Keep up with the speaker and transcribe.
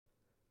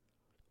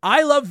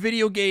I love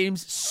video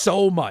games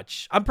so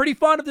much. I'm pretty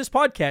fond of this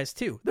podcast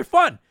too. They're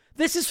fun.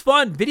 This is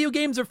fun. Video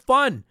games are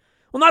fun.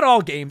 Well, not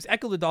all games.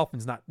 Echo the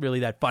Dolphin's not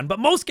really that fun, but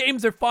most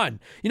games are fun.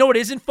 You know what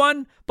isn't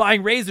fun?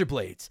 Buying razor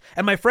blades.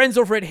 And my friends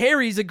over at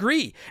Harry's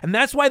agree, and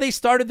that's why they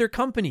started their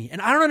company. And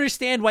I don't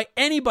understand why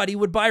anybody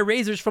would buy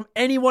razors from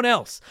anyone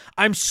else.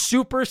 I'm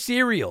super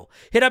serial.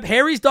 Hit up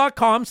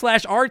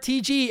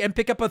harrys.com/RTG and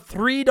pick up a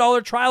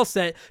 $3 trial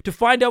set to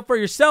find out for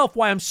yourself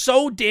why I'm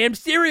so damn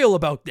serial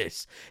about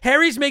this.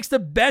 Harry's makes the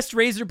best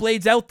razor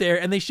blades out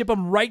there, and they ship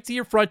them right to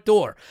your front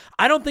door.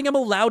 I don't think I'm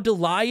allowed to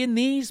lie in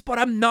these, but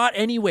I'm not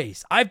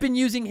anyways. I've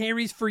been using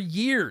Harry's for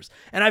years,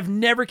 and I've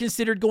never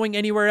considered going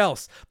anywhere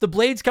else. The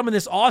blades come in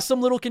this awesome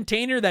little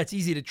container that's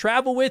easy to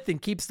travel with and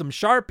keeps them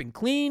sharp and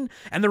clean,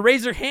 and the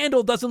razor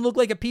handle doesn't look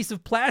like a piece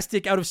of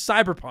plastic out of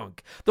Cyberpunk.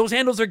 Those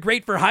handles are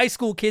great for high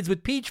school kids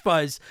with peach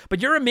fuzz,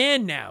 but you're a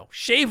man now.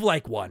 Shave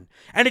like one.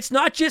 And it's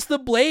not just the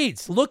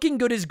blades. Looking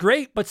good is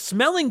great, but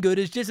smelling good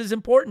is just as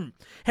important.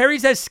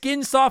 Harry's has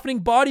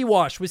skin-softening body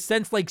wash with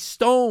scents like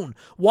stone,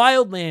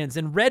 wildlands,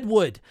 and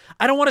redwood.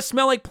 I don't want to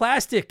smell like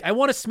plastic. I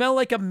want to smell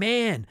like a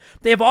man.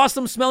 They have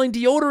awesome smelling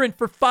deodorant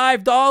for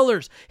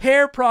 $5,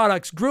 hair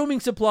products, grooming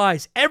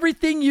supplies,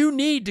 everything you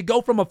need to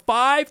go from a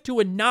 5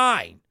 to a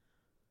 9.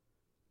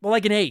 Well,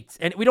 like an 8,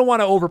 and we don't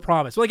want to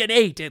overpromise. Well, like an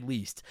 8 at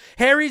least.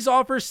 Harry's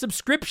offers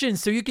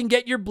subscriptions so you can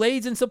get your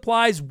blades and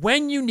supplies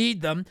when you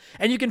need them,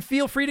 and you can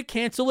feel free to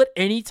cancel at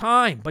any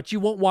time, but you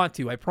won't want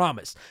to, I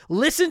promise.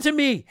 Listen to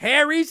me.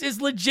 Harry's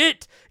is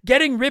legit.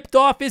 Getting ripped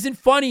off isn't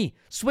funny.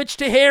 Switch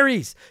to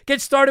Harry's.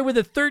 Get started with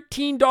a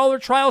 $13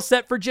 trial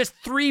set for just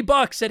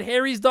 $3 at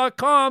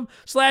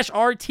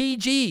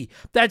harrys.com/RTG.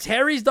 That's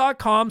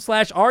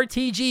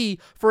harrys.com/RTG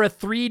for a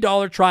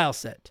 $3 trial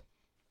set.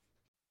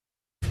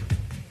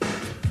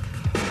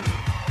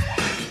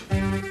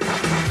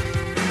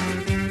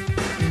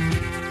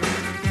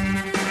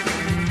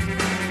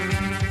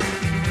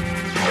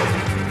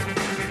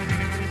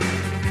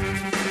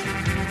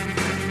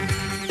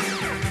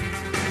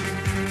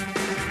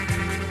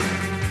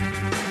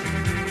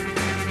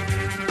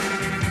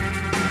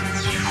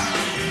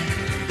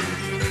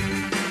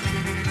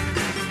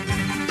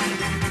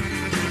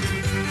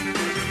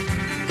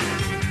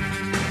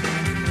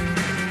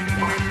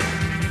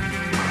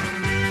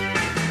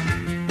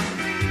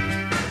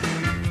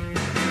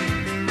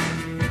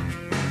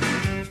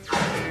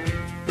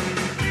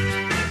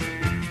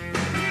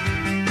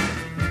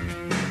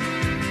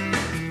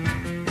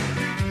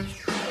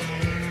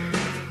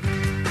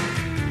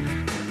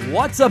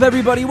 What's up,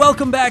 everybody?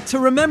 Welcome back to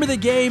Remember the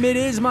Game. It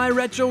is my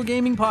retro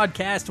gaming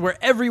podcast where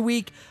every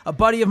week a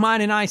buddy of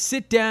mine and I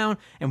sit down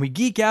and we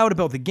geek out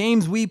about the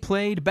games we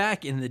played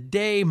back in the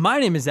day. My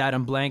name is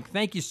Adam Blank.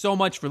 Thank you so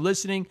much for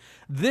listening.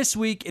 This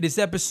week it is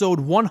episode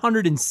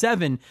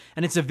 107,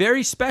 and it's a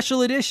very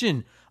special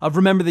edition of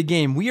Remember the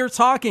Game. We are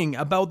talking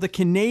about the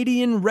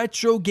Canadian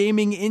retro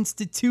gaming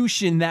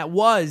institution that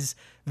was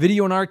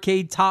Video and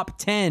Arcade Top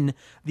 10,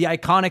 the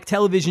iconic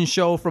television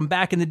show from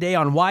back in the day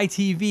on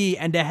YTV,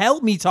 and to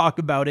help me talk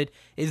about it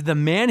is the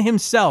man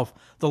himself,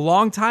 the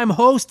longtime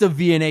host of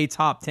VNA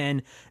Top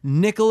 10,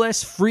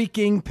 Nicholas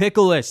freaking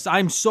PICHOLAS.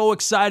 I'm so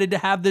excited to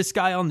have this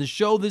guy on the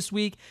show this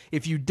week.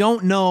 If you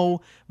don't know,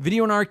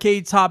 Video and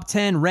Arcade Top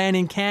 10 ran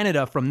in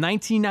Canada from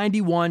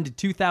 1991 to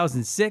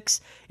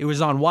 2006. It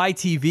was on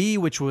YTV,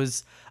 which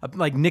was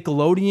like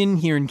Nickelodeon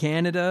here in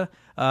Canada.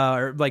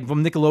 Or like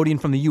from Nickelodeon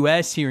from the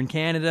US here in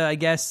Canada, I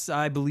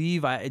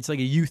believe. It's like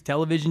a youth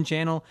television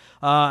channel.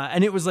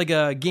 And it was like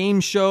a game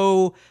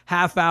show,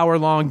 half-hour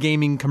long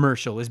gaming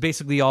commercial is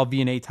basically all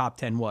VNA Top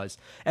 10 was.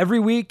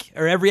 Every week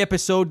or every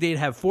episode, they'd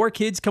have 4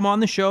 kids come on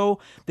the show.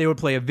 They would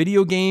play a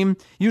video game,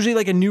 usually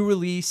like a new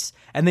release,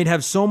 and they'd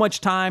have so much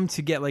time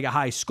to get like a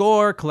high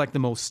score, collect the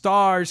most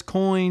stars,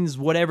 coins,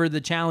 whatever the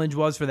challenge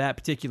was for that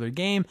particular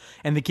game.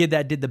 And the kid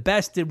that did the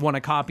best won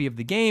a copy of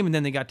the game, and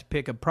then they got to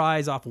pick a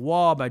prize off a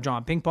wall by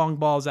drawing ping pong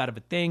balls out of a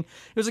thing.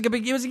 It was a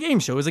game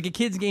show. It was like a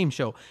kids game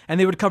show, and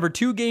they would cover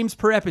 2 games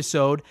per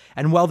episode.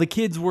 And while the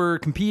kids were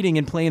competing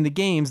and playing the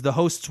games, the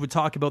hosts would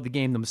talk about the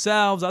game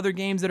themselves, other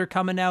games that are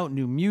coming out,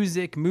 new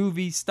music,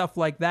 movies, stuff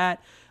like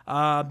that.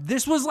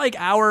 This was like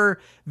our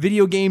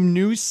video game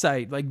news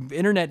site, like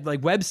internet,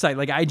 like website,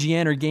 like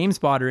IGN or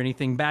GameSpot or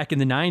anything back in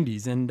the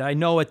 90s. And I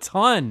know a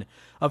ton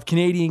of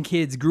Canadian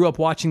kids grew up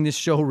watching this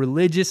show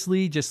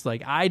religiously, just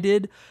like I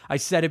did. I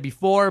said it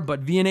before,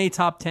 but VNA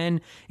Top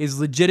 10 is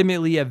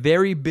legitimately a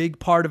very big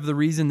part of the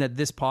reason that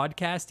this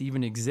podcast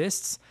even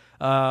exists.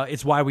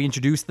 It's why we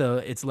introduced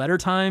It's Letter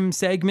Time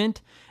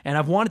segment, and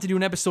I've wanted to do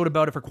an episode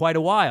about it for quite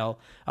a while.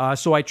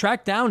 So I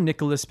tracked down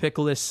Nicholas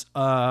PICHOLAS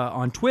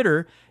on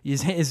Twitter.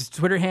 His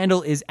Twitter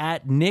handle is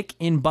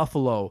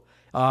 @NickInBuffalo.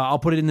 I'll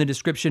put it in the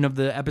description of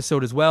the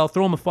episode as well.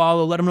 Throw him a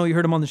follow. Let him know you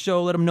heard him on the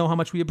show. Let him know how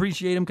much we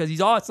appreciate him because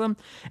he's awesome.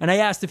 And I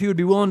asked if he would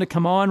be willing to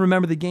come on,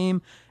 remember the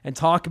game, and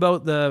talk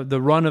about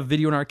the run of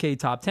Video and Arcade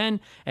Top 10.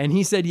 And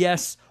he said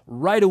yes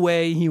right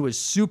away. He was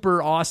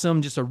super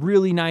awesome, just a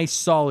really nice,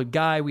 solid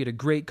guy. We had a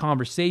great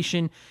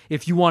conversation.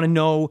 If you want to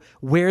know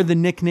where the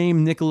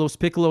nickname Nicholas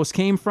PICHOLAS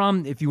came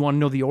from, if you want to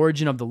know the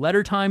origin of the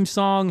Letter Time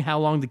song, how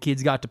long the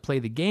kids got to play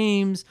the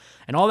games,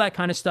 and all that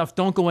kind of stuff,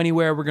 don't go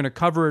anywhere. We're going to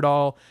cover it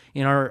all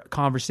in our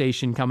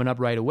conversation coming up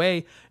right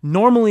away.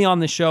 Normally on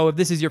the show, if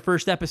this is your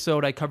first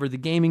episode, I cover the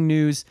gaming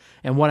news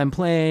and what I'm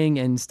playing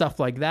and stuff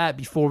like that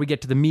before we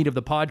get to the meat of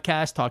the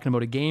podcast, talking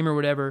about a game or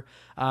whatever.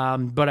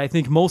 But I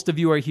think most of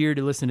you are here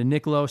to listen to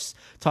Nicholas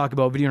talk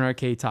about Video and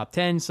Arcade Top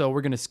 10, so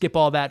we're going to skip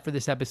all that for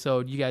this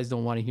episode. You guys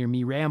don't want to hear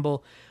me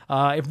ramble.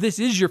 If this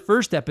is your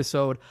first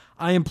episode,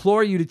 I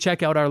implore you to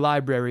check out our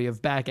library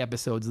of back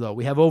episodes, though.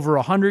 We have over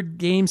 100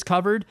 games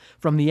covered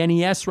from the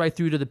NES right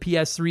through to the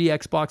PS3,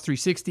 Xbox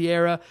 360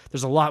 era.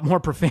 There's a lot more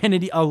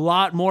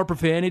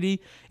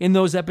profanity in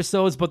those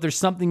episodes, but there's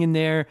something in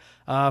there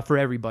for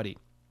everybody.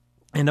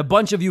 And a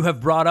bunch of you have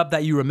brought up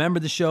that you remember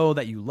the show,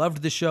 that you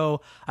loved the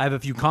show. I have a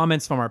few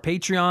comments from our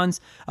Patreons.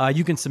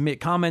 You can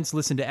submit comments,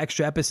 listen to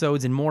extra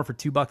episodes and more for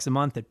 $2 a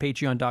month at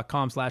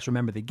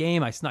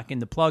patreon.com/rememberthegame. I snuck in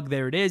the plug.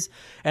 There it is.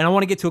 And I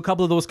want to get to a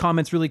couple of those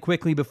comments really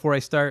quickly before I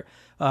start.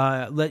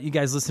 Let you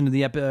guys listen to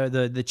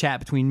the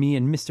chat between me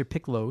and Mr.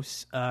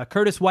 PICHOLAS.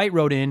 Curtis White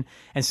wrote in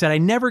and said, I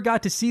never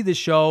got to see this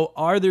show.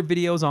 Are there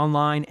videos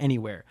online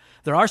anywhere?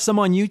 There are some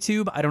on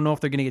YouTube. I don't know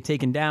if they're going to get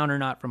taken down or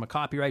not from a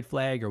copyright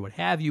flag or what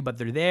have you, but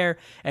they're there.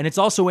 And it's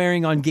also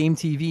airing on Game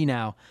TV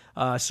now.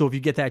 So if you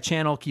get that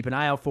channel, keep an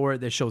eye out for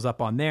it. That shows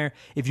up on there.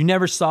 If you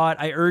never saw it,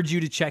 I urge you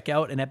to check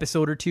out an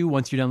episode or two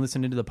once you're done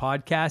listening to the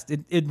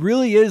podcast. It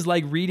really is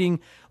like reading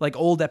like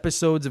old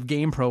episodes of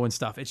GamePro and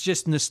stuff. It's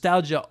just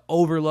nostalgia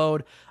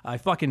overload. I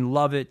fucking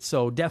love it.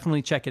 So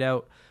definitely check it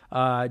out.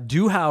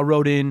 Duhao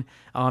wrote in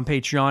on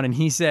Patreon and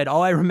he said,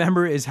 all I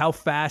remember is how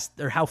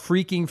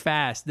freaking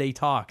fast they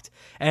talked.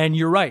 And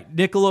you're right.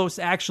 Nicholas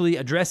actually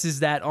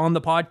addresses that on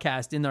the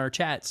podcast in our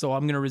chat. So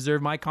I'm going to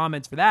reserve my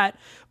comments for that,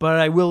 but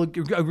I will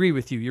agree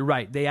with you. You're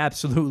right. They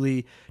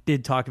absolutely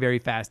did talk very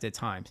fast at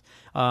times.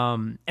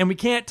 And we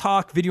can't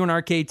talk Video and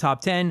Arcade Top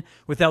 10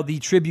 without the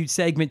tribute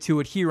segment to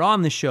it here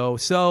on the show.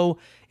 So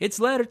it's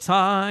letter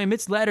time.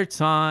 It's letter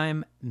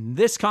time.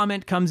 This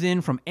comment comes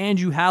in from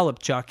Andrew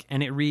Halipchuk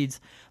and it reads,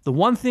 the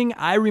one thing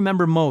I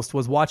remember most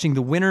was watching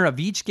the winner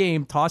of each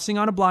game tossing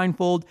on a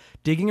blindfold,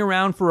 digging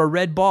around for a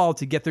red ball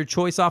to get their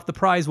choice off the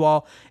prize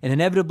wall, and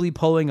inevitably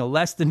pulling a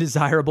less than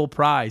desirable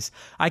prize.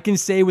 I can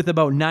say with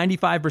about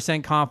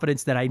 95%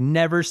 confidence that I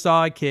never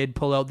saw a kid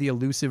pull out the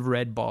elusive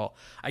red ball.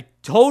 I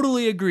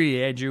totally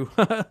agree, Andrew.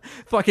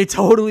 Fucking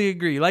totally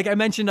agree. Like I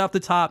mentioned off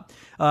the top,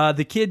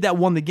 the kid that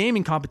won the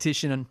gaming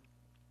competition in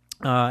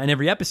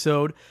every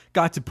episode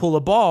got to pull a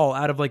ball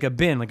out of like a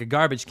bin, like a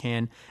garbage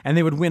can, and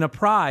they would win a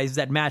prize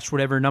that matched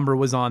whatever number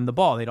was on the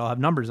ball. They'd all have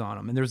numbers on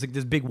them, and there was like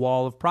this big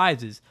wall of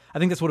prizes. I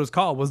think that's what it was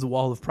called, was the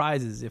wall of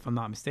prizes, if I'm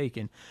not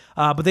mistaken.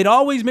 But they'd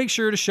always make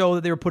sure to show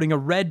that they were putting a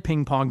red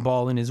ping pong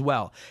ball in as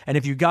well. And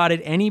if you got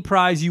it, any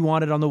prize you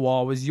wanted on the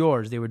wall was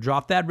yours. They would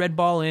drop that red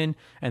ball in,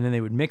 and then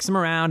they would mix them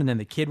around, and then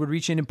the kid would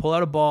reach in and pull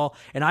out a ball.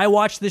 And I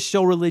watched this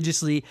show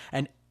religiously,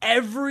 and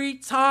every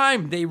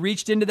time they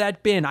reached into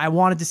that bin, I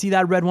wanted to see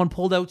that red one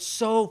pulled out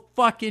so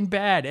fucking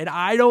bad. And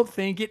I don't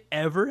think it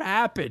ever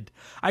happened.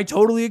 I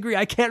totally agree.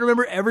 I can't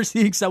remember ever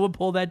seeing someone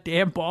pull that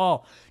damn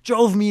ball.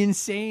 Drove me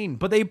insane.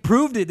 But they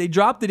proved it. They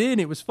dropped it in.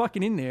 It was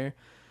fucking in there.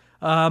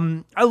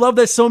 I love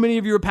that so many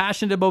of you are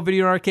passionate about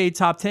Video and Arcade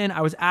Top 10.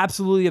 I was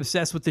absolutely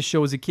obsessed with this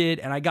show as a kid.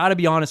 And I got to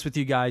be honest with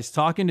you guys.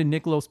 Talking to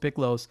Nicholas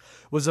PICHOLAS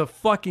was a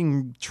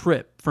fucking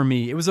trip for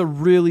me. It was a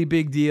really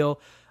big deal.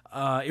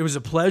 It was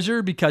a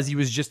pleasure because he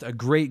was just a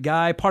great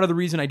guy. Part of the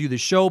reason I do the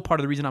show, part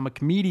of the reason I'm a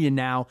comedian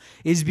now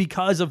is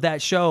because of that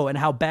show and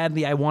how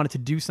badly I wanted to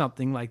do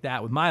something like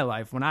that with my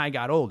life when I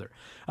got older.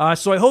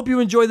 So I hope you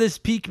enjoy this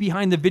peek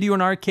behind the Video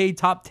and Arcade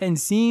Top 10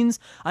 scenes.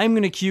 I'm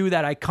going to cue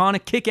that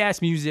iconic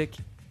kick-ass music,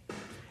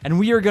 and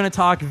we are going to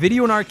talk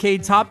Video and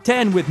Arcade Top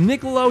 10 with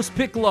Nicholas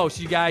PICHOLAS.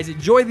 You guys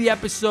enjoy the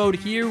episode.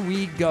 Here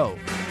we go.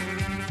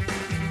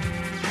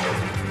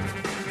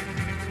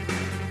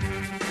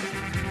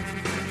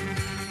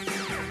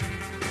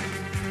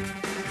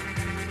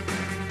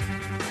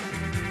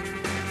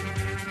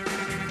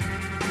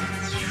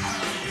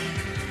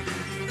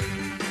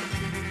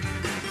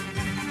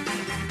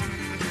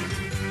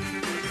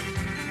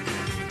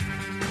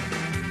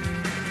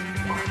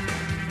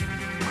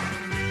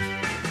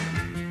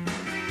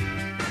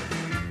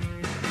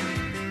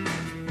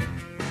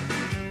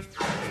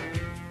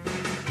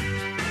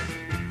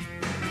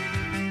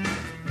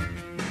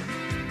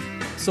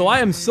 So I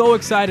am so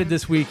excited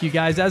this week, you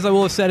guys. As I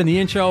will have said in the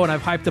intro, and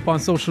I've hyped up on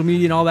social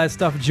media and all that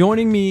stuff,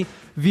 joining me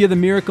via the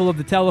miracle of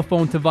the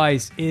telephone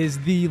device is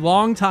the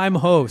longtime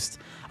host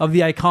of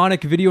the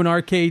iconic Video and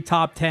Arcade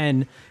Top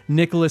 10,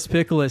 Nicholas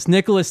PICHOLAS.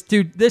 Nicholas,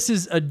 dude, this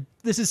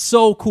is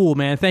so cool,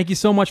 man. Thank you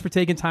so much for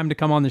taking time to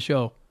come on the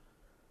show.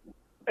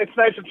 It's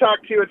nice to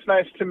talk to you. It's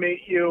nice to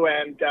meet you.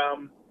 And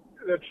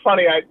it's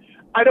funny.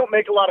 I don't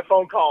make a lot of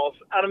phone calls.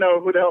 I don't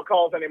know who the hell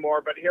calls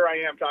anymore, but here I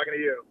am talking to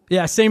you.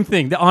 Yeah, same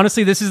thing.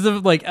 Honestly, this is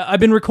I've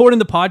been recording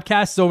the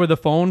podcasts over the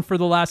phone for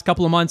the last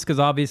couple of months because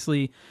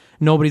obviously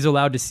nobody's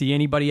allowed to see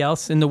anybody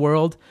else in the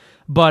world.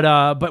 But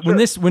sure.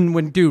 when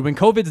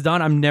COVID's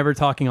done, I'm never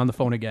talking on the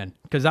phone again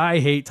because I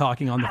hate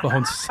talking on the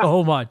phone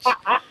so much.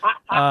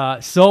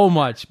 So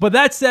much. But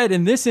that said,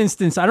 in this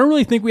instance, I don't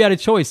really think we had a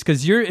choice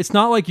because it's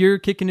not like you're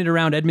kicking it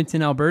around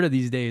Edmonton, Alberta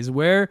these days.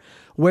 Where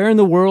in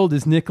the world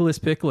is Nicholas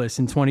PICHOLAS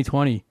in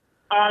 2020?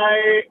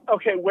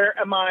 Where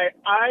am I?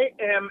 I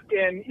am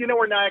in, you know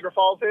where Niagara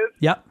Falls is?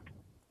 Yep.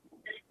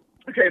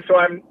 Okay, so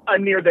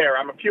I'm near there.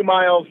 I'm a few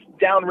miles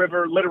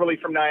downriver, literally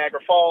from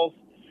Niagara Falls.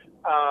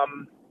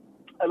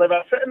 I live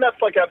outside, and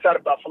that's like outside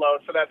of Buffalo,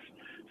 so that's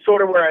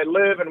sort of where I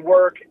live and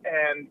work,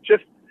 and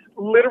just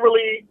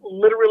literally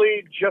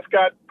just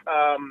got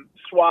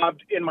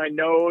swabbed in my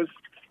nose.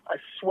 I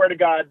swear to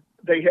God,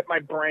 they hit my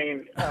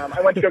brain.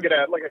 I went to go get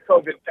a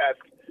COVID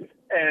test,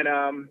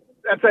 and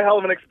that's a hell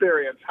of an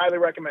experience. Highly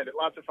recommend it.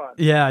 Lots of fun.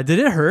 Yeah. Did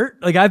it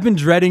hurt? Like, I've been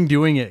dreading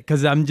doing it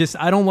because I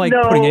don't like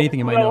putting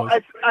anything in my nose.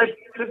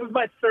 This is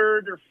my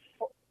third or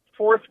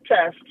fourth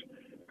test,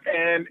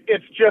 and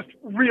it's just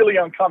really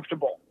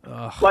uncomfortable.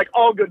 Ugh. Like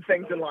all good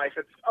things in life,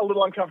 it's a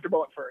little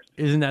uncomfortable at first.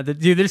 Isn't that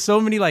dude? There's so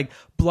many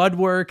blood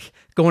work,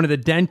 going to the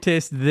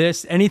dentist,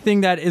 anything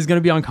that is going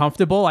to be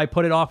uncomfortable. I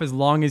put it off as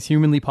long as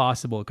humanly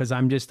possible because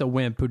I'm just a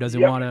wimp who doesn't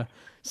want to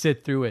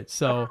sit through it.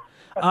 So,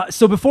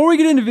 so before we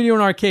get into video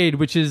and arcade,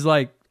 which is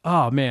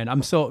oh man,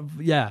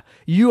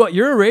 you're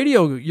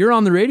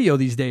on the radio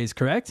these days,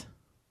 correct?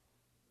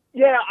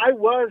 Yeah, I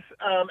was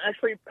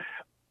actually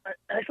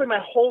my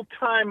whole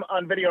time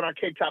on Video and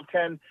Arcade Top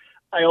 10.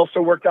 I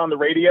also worked on the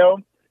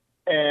radio.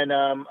 And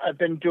I've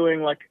been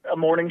doing a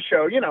morning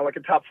show, like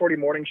a top 40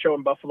 morning show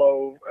in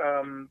Buffalo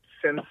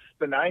since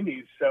the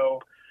 90s.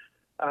 So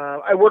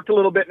I worked a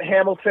little bit in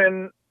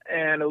Hamilton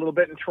and a little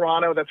bit in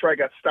Toronto. That's where I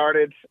got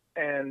started.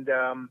 And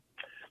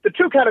the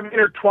two kind of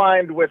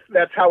intertwined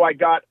that's how I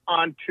got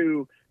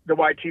onto the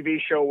YTV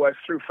show was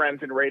through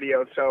friends in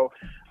radio. So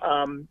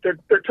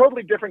they're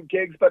totally different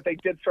gigs, but they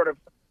did sort of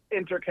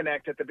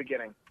interconnect at the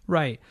beginning.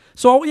 Right.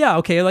 So yeah,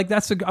 okay.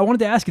 I wanted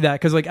to ask you that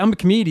because I'm a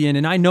comedian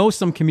and I know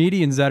some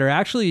comedians that are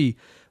actually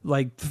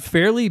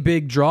fairly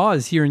big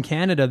draws here in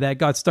Canada that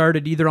got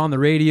started either on the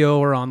radio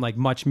or on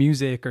Much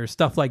Music or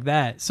stuff like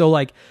that.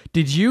 So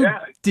did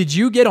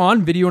you get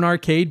on Video and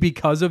Arcade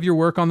because of your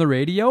work on the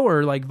radio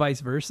or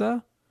vice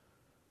versa?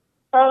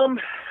 I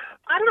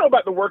don't know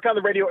about the work on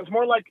the radio. It was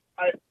more like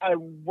I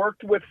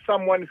worked with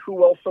someone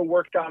who also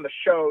worked on the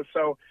show.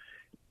 So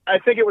I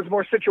think it was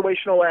more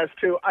situational as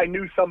to I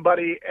knew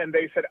somebody and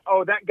they said,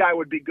 oh, that guy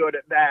would be good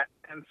at that.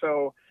 And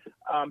so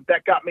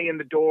that got me in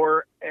the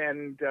door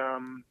and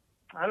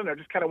I don't know,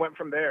 just kind of went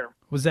from there.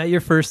 Was that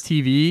your first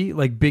TV,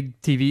 big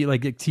TV,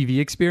 TV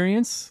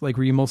experience?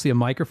 Were you mostly a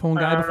microphone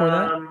guy before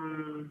that?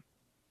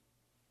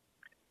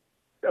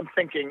 I'm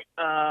thinking.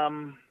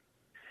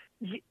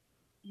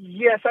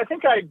 Yes, I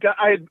think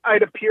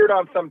I'd appeared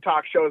on some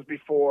talk shows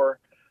before.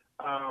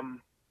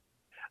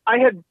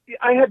 I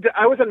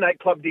was a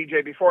nightclub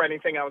DJ before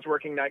anything. I was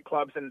working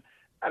nightclubs, and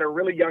at a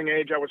really young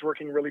age, I was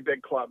working really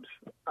big clubs.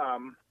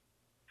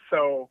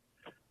 So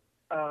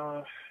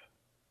I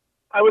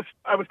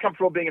was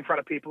comfortable being in front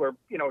of people or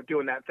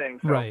doing that thing.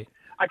 So right.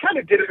 I kind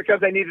of did it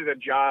because I needed a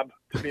job.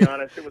 To be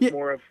honest, it was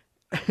more of.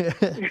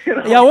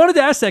 Yeah, I wanted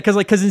to ask that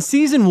because in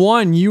season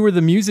 1 you were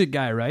the music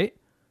guy, right?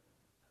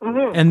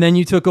 Mm-hmm. And then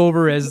you took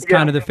over as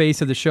kind of the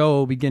face of the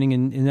show beginning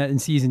in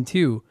season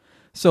 2.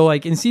 So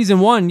in season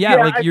 1, go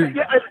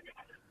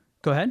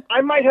ahead.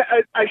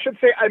 I should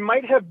say I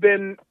might have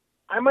been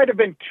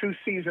 2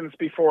 seasons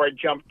before I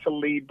jumped to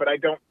lead, but I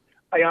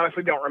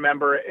honestly don't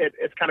remember.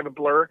 It's kind of a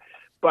blur,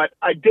 but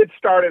I did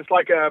start as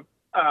not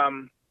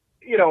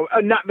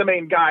the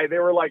main guy.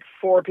 There were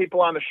 4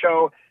 people on the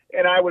show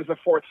and I was the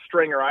 4th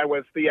stringer. I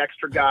was the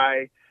extra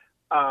guy.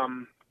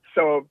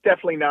 So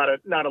definitely not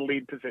a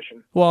lead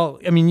position. Well,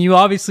 I mean, you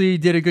obviously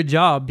did a good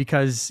job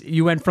because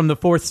you went from the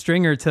 4th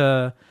stringer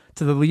to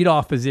the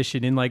leadoff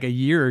position in a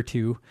year or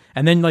 2.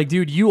 And then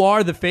dude, you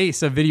are the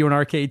face of Video and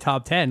Arcade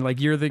Top 10.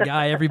 You're the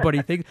guy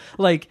everybody thinks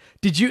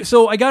did you,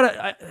 so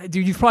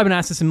dude, you've probably been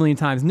asked this a million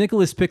times.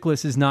 Nicholas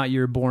PICHOLAS is not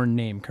your born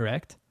name,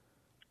 correct?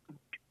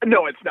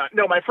 No, it's not.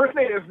 No, my first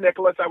name is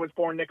Nicholas. I was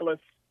born Nicholas.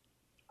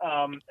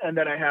 And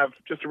then I have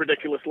just a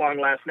ridiculous long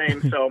last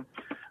name. So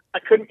I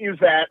couldn't use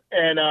that.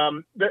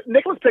 And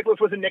Nicholas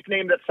PICHOLAS was a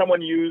nickname that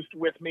someone used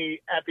with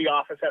me at the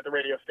office at the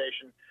radio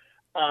station.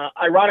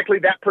 Ironically,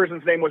 that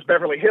person's name was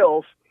Beverly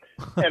Hills,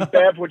 and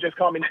Bev would just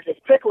call me Nicholas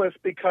PICHOLAS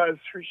because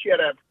she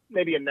had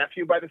maybe a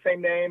nephew by the same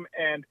name,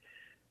 and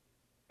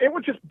it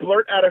would just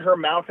blurt out of her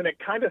mouth, and it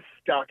kind of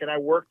stuck. And I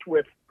worked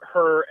with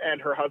her and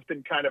her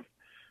husband kind of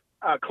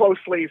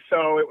closely,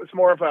 so it was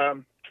more of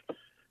a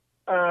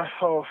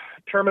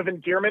term of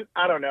endearment.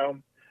 I don't know.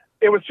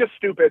 It was just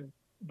stupid,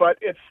 but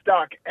it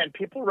stuck, and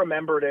people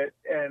remembered it.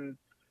 And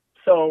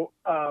so,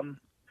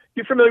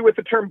 you familiar with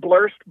the term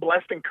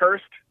blessed and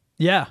cursed?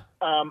 Yeah.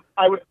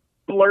 I was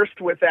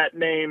blessed with that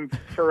name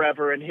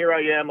forever, and here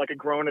I am, like a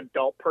grown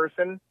adult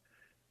person,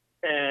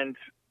 and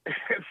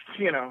it's,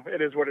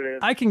 it is what it is.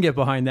 I can get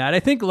behind that. I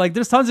think like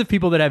there's tons of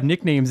people that have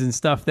nicknames and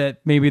stuff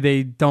that maybe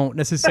they don't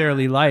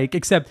necessarily like,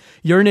 except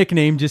your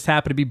nickname just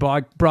happened to be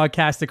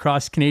broadcast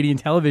across Canadian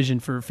television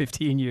for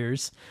 15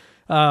 years.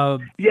 Yeah,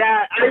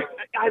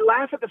 I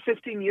laugh at the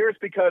 15 years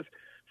because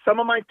some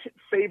of my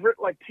favorite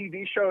like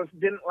TV shows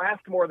didn't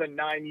last more than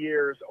 9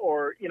 years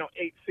or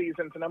 8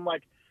 seasons, and I'm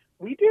like,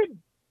 we did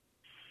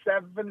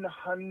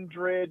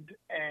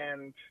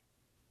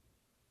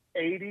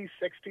 780,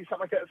 60, something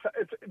like that.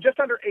 It's just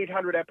under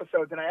 800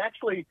 episodes, and I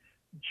actually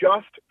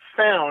just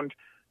found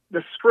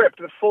the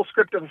full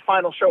script of the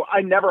final show. I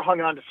never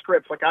hung on to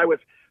scripts. Like, I was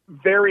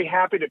very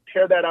happy to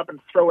tear that up and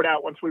throw it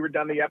out once we were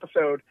done the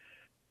episode.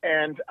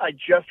 And I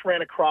just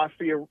ran across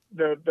the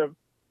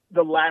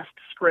last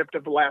script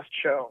of the last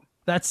show.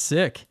 That's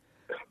sick,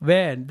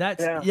 man.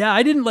 Yeah.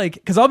 I didn't like,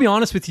 because I'll be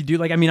honest with you, dude.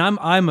 Like, I mean,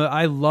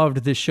 I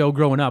loved this show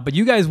growing up, but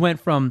you guys went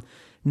from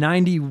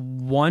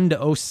 91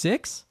 to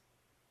 06.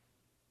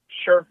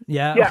 Sure.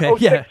 Yeah. Yeah.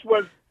 Okay. 06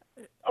 was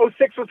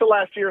 06 was the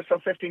last year, so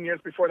 15 years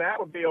before that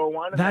would be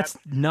 01. That's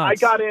nuts. I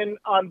got in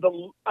on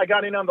the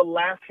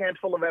last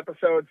handful of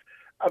episodes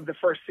of the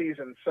first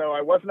season, so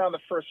I wasn't on the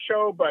first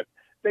show, but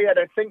they had,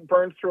 I think,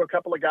 burned through a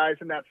couple of guys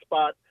in that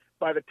spot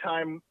by the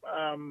time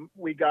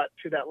we got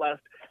to that last.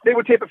 They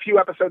would tape a few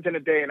episodes in a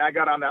day, and I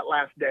got on that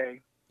last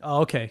day.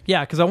 Oh, okay.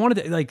 Yeah, because I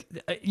wanted to, like,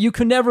 you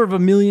could never have a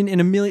million.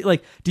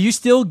 Like, do you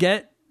still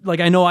get, like,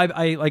 I know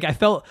I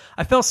felt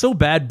so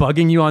bad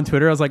bugging you on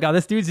Twitter. I was like, oh,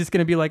 this dude's just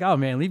going to be like, oh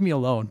man, leave me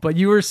alone. But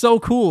you were so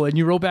cool, and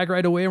you wrote back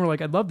right away and were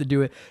like, I'd love to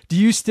do it. Do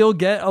you still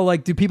get,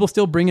 do people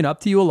still bring it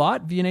up to you a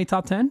lot, VNA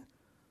Top 10?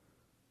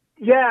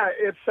 Yeah,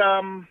 it's,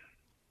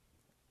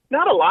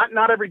 not a lot,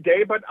 not every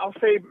day, but I'll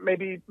say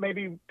maybe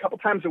a couple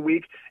times a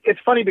week. It's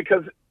funny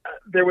because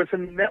there was a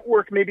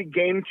network, maybe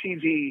Game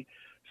TV,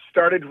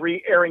 started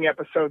re-airing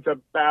episodes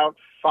about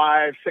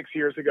 5-6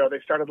 years ago. They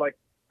started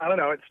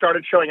it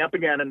started showing up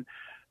again. And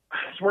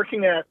I was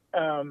working at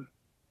a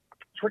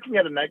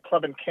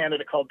nightclub in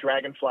Canada called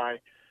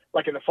Dragonfly,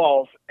 like in the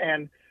falls.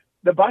 And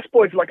the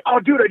busboys were like, oh,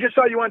 dude, I just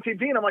saw you on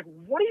TV. And I'm like,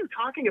 what are you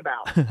talking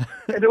about?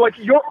 And they're like,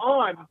 you're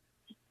on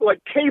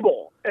like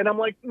cable. And I'm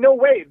like, no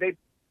way.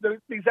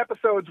 These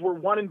episodes were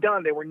one and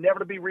done. They were never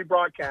to be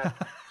rebroadcast.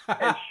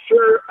 And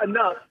sure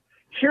enough,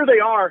 here they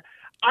are.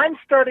 I'm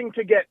starting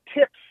to get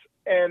tips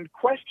and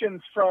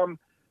questions from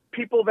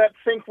people that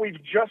think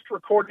we've just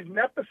recorded an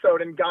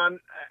episode and gone,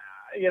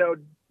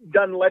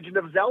 done Legend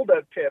of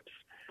Zelda tips.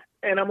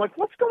 And I'm like,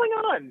 what's going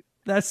on?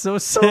 That's so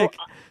sick.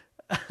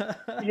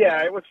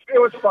 Yeah, it was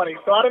funny.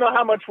 So I don't know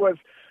how much was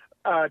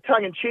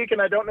tongue in cheek, and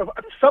I don't know.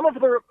 Some of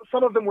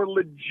them were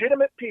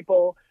legitimate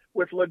people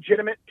with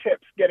legitimate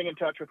tips getting in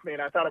touch with me,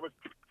 and I thought it was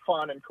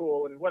fun and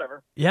cool and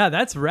whatever. Yeah,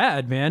 that's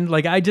rad, man.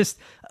 Like, I just,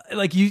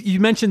 like, you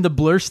mentioned the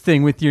blurst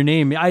thing with your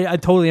name. I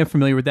totally am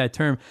familiar with that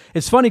term.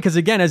 It's funny because,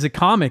 again, as a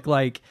comic,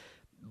 like,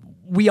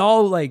 we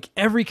all, like,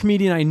 every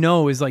comedian I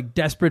know is like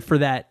desperate for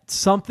that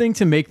something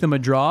to make them a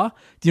draw.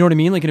 Do you know what I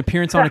mean? Like an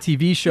appearance on a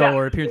TV show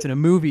or appearance in a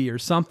movie or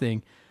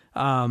something.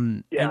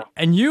 And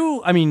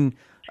you, I mean,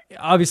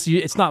 obviously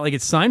it's not like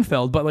it's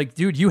Seinfeld, but like,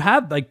 dude, you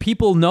have, like,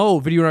 people know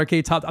Video and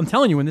Arcade Top. I'm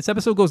telling you, when this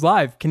episode goes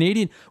live,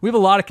 we have a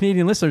lot of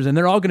Canadian listeners, and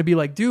they're all going to be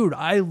like, dude,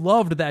 I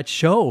loved that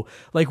show.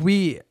 Like,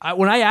 when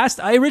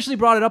I originally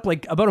brought it up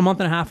like about a month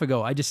and a half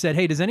ago, I just said,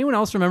 hey, does anyone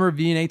else remember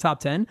VNA Top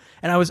 10?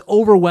 And I was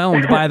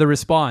overwhelmed by the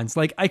response.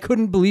 Like, I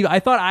couldn't believe it. I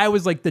thought I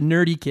was like the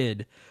nerdy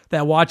kid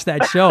that watched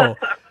that show,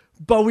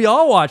 but we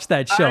all watched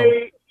that show.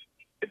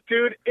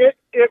 Dude,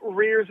 it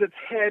rears its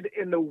head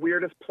in the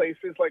weirdest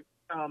places. Like,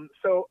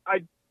 so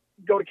I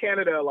go to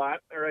Canada a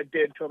lot, or I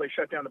did till they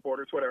shut down the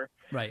borders, whatever.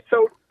 Right.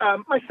 So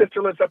my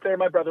sister lives up there.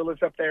 My brother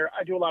lives up there.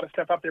 I do a lot of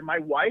stuff up there. My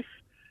wife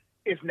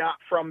is not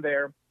from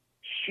there.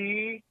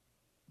 She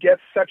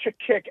gets such a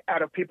kick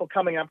out of people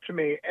coming up to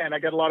me, and I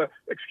get a lot of,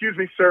 excuse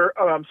me, sir,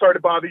 I'm sorry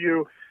to bother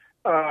you.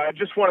 I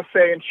just want to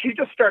say, and she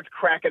just starts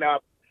cracking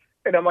up.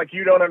 And I'm like,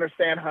 you don't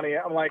understand, honey.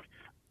 I'm like,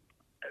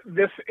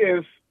 this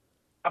is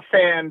a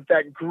fan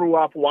that grew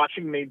up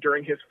watching me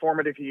during his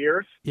formative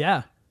years.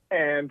 Yeah.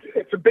 And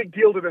it's a big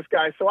deal to this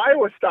guy. So I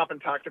always stop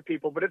and talk to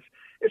people, but it's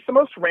the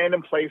most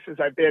random places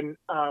I've been.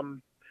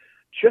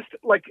 Just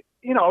like,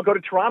 I'll go to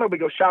Toronto, we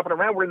go shopping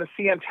around. We're in the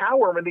CN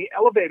Tower, I'm in the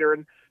elevator,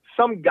 and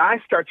some guy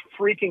starts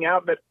freaking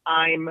out that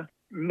I'm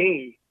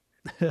me.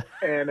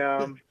 And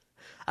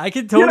I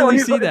can totally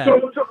see that.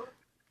 So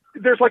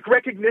there's like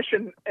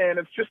recognition, and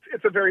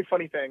it's a very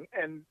funny thing.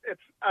 And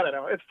I don't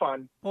know, it's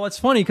fun. Well, it's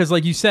funny because,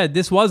 like you said,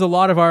 this was a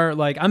lot of our,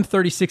 like, I'm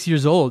 36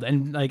 years old,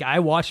 and like I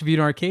watched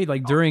Video Arcade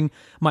like during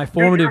my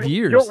formative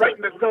years. You're right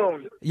in the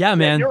zone. Yeah,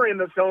 man. You're in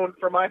the zone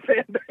for my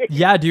fan base.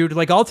 Yeah, dude.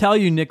 Like, I'll tell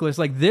you, Nicholas,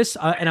 like this,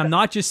 and I'm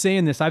not just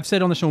saying this, I've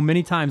said on the show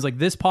many times, like,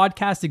 this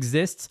podcast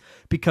exists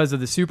because of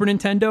the Super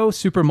Nintendo,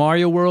 Super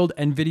Mario World,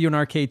 and Video and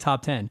Arcade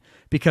Top 10.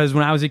 Because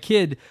when I was a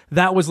kid,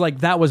 that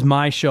was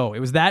my show. It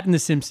was that and The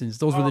Simpsons.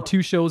 Those were the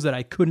two shows that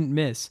I couldn't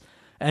miss.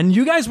 And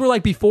you guys were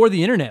like before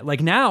the internet.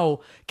 Like now,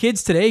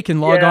 kids today can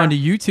log on to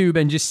YouTube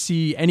and just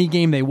see any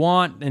game they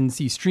want and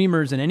see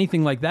streamers and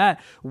anything like that.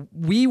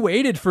 We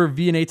waited for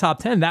VNA Top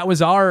 10. That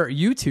was our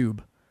YouTube.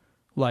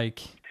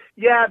 Like,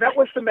 yeah, that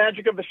was the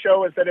magic of the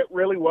show, is that it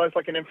really was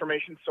like an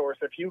information source.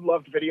 If you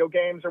loved video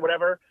games or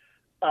whatever,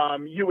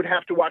 you would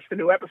have to watch the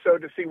new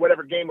episode to see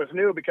whatever game was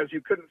new, because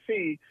you couldn't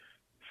see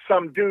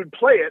some dude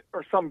play it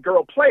or some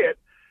girl play it.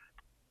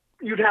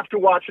 You'd have to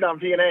watch it on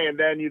VNA, and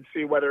then you'd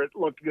see whether it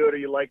looked good or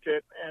you liked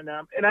it. And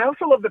I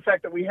also love the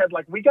fact that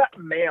we got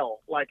mail,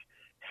 like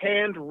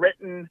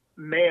handwritten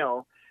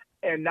mail,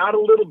 and not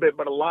a little bit,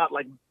 but a lot,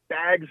 like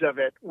bags of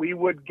it. We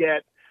would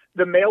get,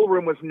 the mail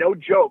room was, no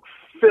joke,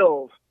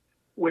 filled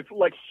with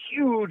like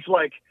huge,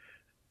 like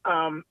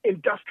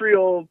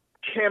industrial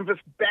canvas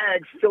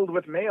bags filled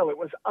with mail. It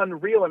was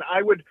unreal. And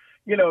I would,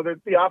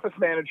 the office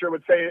manager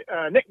would say,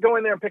 Nick, go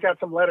in there and pick out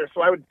some letters.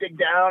 So I would dig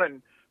down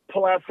and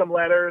pull out some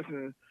letters,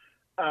 and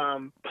a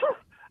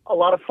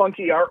lot of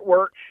funky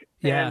artwork.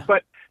 Yeah.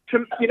 But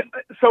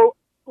so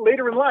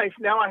later in life,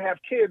 now I have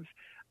kids,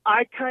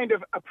 I kind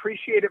of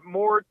appreciate it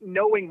more,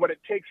 knowing what it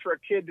takes for a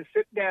kid to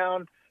sit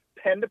down,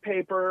 pen to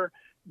paper,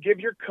 give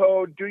your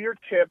code, do your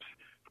tips,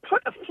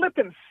 put a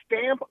flippin'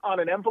 stamp on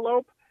an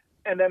envelope,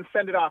 and then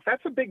send it off.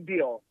 That's a big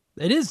deal.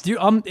 It is, dude.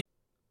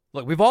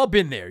 Look, we've all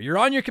been there. You're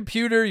on your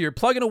computer, you're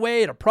plugging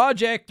away at a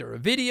project or a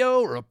video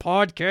or a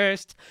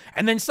podcast,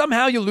 and then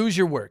somehow you lose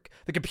your work.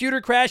 The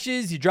computer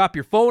crashes, you drop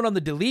your phone on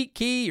the delete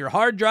key, your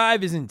hard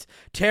drive isn't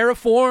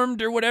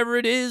terraformed or whatever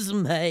it is.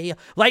 Hey,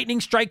 lightning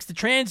strikes the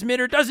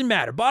transmitter, doesn't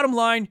matter. Bottom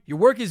line, your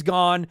work is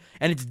gone,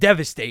 and it's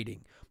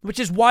devastating. Which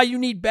is why you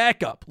need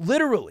backup,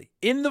 literally,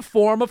 in the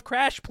form of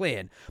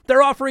CrashPlan.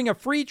 They're offering a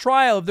free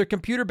trial of their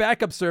computer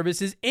backup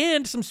services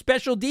and some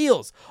special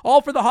deals,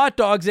 all for the hot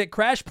dogs at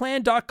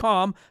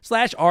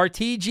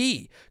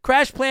crashplan.com/RTG.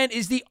 CrashPlan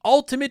is the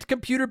ultimate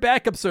computer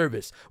backup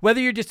service. Whether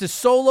you're just a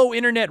solo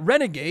internet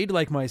renegade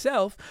like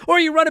myself,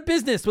 or you run a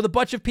business with a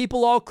bunch of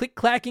people all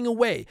click-clacking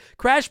away,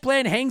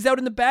 CrashPlan hangs out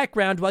in the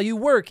background while you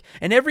work,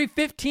 and every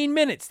 15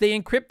 minutes they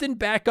encrypt and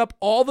back up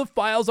all the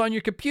files on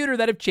your computer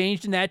that have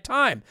changed in that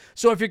time.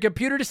 So if your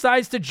computer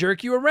decides to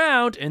jerk you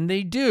around, and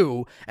they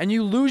do, and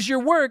you lose your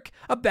work,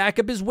 a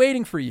backup is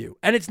waiting for you.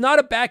 And it's not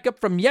a backup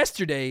from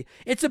yesterday,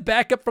 it's a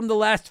backup from the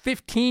last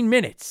 15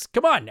 minutes.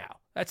 Come on now.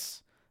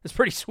 That's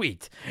pretty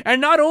sweet.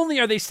 And not only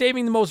are they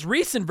saving the most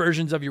recent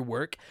versions of your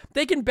work,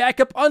 they can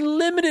back up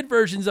unlimited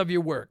versions of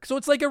your work. So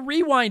it's like a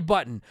rewind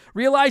button.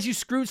 Realize you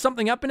screwed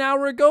something up an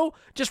hour ago?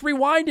 Just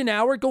rewind an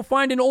hour, go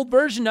find an old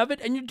version of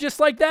it, and you're just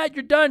like that.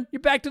 You're done. You're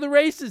back to the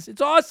races.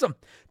 It's awesome.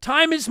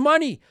 Time is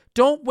money.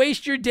 Don't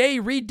waste your day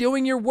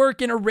redoing your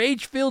work in a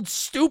rage-filled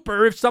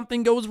stupor if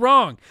something goes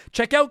wrong.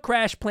 Check out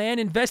CrashPlan,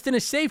 invest in a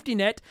safety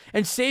net,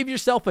 and save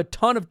yourself a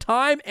ton of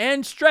time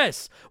and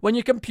stress when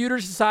your computer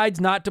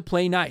decides not to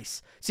play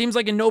nice. Seems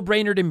like a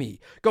no-brainer to me.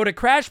 Go to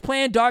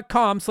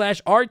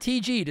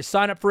crashplan.com/RTG to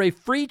sign up for a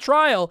free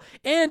trial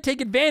and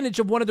take advantage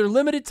of one of their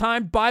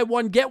limited-time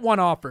buy-one-get-one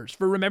offers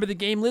for Remember the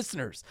Game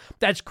listeners.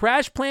 That's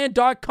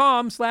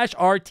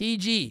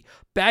crashplan.com/RTG.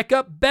 Back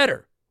up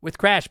better with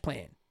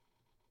CrashPlan.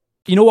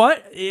 You know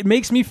what? It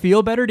makes me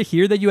feel better to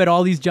hear that you had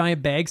all these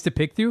giant bags to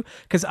pick through,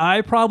 because I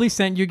probably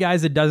sent you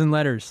guys a dozen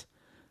letters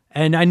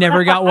and I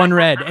never got one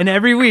read. And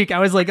every week I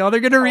was like, oh,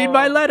 they're going to read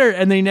my letter,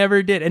 and they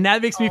never did. And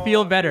that makes me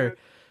feel better. Dude.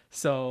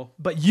 So,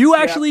 but you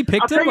actually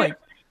picked him? Like,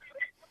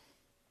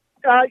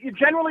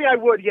 generally I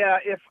would, yeah.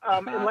 If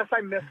unless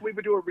I missed, we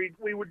would do a read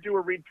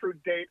through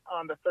date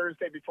on the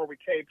Thursday before we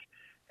taped.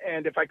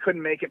 And if I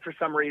couldn't make it for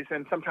some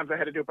reason, sometimes I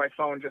had to do it by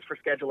phone just for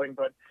scheduling.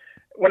 But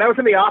when I was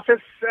in the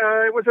office,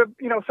 it was a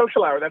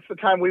social hour. That's the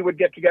time we would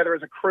get together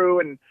as a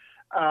crew. And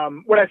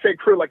when I say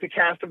crew, like the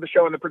cast of the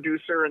show and the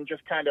producer, and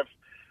just kind of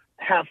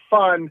have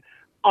fun.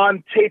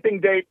 On taping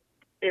date,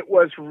 it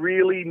was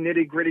really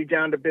nitty gritty,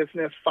 down to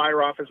business.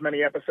 Fire off as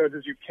many episodes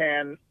as you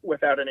can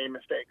without any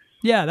mistakes.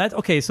 Yeah, that's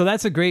okay. So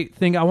that's a great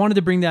thing. I wanted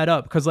to bring that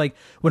up because, like,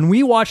 when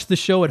we watch the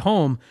show at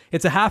home,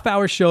 it's a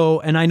half-hour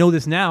show, and I know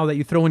this now that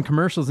you throw in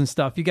commercials and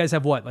stuff. You guys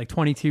have what, like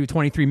 22,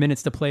 23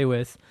 minutes to play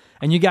with,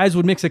 and you guys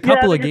would mix a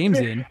couple of games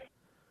in.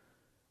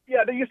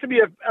 Yeah, there used to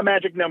be a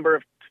magic number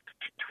of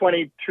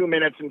 22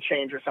 minutes and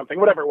change or something,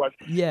 whatever it was.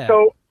 Yeah.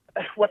 So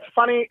what's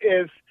funny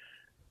is,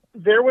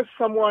 there was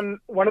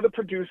one of the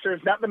producers,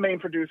 not the main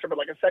producer, but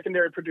like a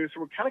secondary producer,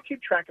 would kind of keep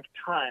track of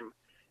time,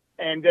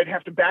 and they'd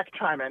have to back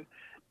time it.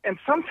 And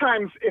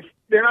sometimes if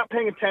they're not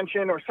paying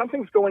attention or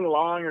something's going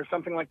long or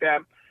something like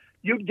that,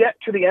 you'd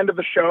get to the end of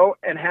the show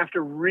and have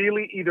to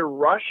really either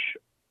rush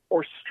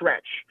or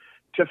stretch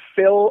to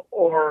fill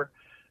or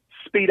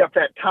speed up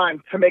that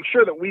time to make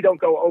sure that we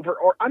don't go over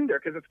or under,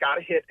 because it's got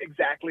to hit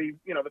exactly,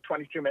 the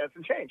 22 minutes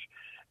and change.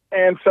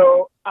 And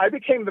so I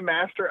became the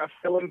master of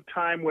filling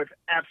time with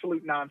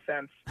absolute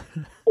nonsense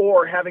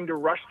or having to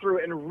rush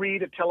through and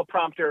read a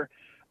teleprompter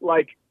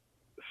like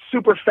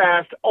super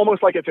fast,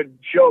 almost like it's a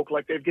joke,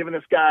 like they've given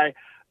this guy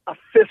a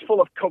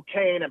fistful of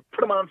cocaine and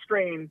put him on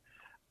screen.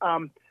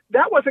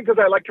 That wasn't because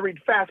I like to read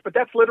fast, but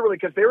that's literally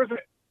because there was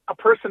a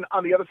person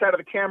on the other side of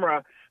the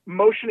camera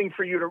motioning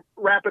for you to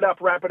wrap it up,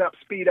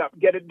 speed up,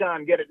 get it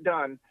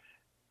done,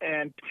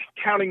 and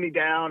counting me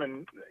down.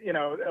 And, you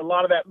know, a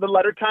lot of that, the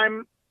Letter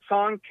Time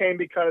song came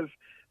because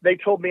they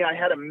told me I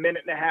had a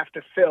minute and a half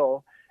to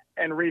fill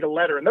and read a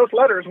letter. And those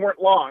letters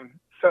weren't long.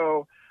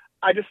 So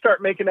I just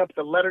start making up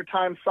the Letter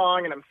Time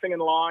song, and I'm singing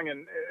along,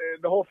 and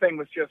the whole thing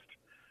was just,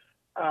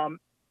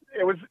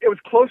 it was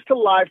close to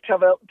live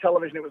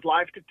television. It was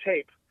live to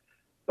tape,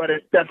 but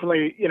it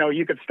definitely, you know,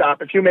 you could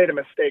stop. If you made a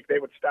mistake, they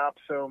would stop.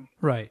 So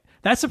right.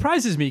 That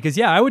surprises me because,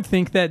 yeah, I would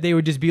think that they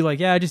would just be like,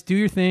 yeah, just do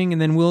your thing,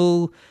 and then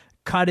we'll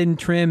cut and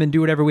trim and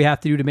do whatever we have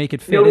to do to make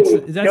it fit.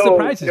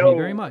 Surprises me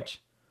very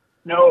much.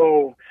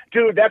 No,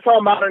 dude, that's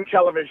all modern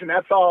television.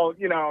 That's all,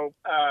 you know,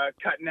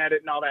 cut and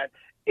edit and all that.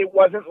 It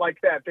wasn't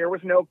like that. There was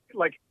no,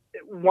 like,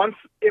 once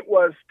it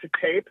was to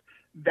tape,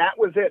 that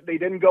was it. They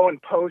didn't go and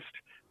post.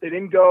 They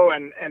didn't go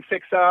and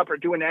fix up or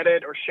do an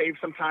edit or shave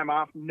some time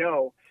off.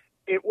 No,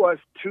 it was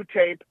to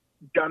tape,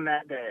 done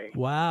that day.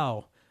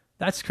 Wow.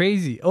 That's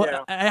crazy. Yeah.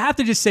 Oh, I have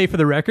to just say for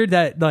the record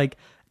that, like,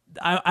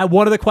 I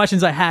one of the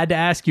questions I had to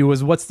ask you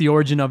was, what's the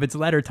origin of It's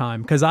Letter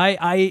Time? Because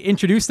I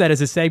introduced that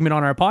as a segment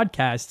on our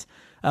podcast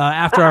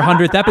after our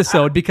 100th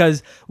episode,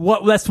 because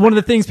that's one of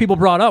the things people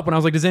brought up when I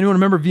was like, does anyone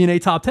remember V&A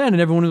Top 10?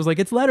 And everyone was like,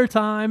 it's Letter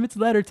Time.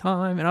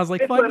 And I was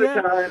like, fuck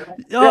yeah.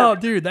 Oh,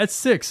 dude, that's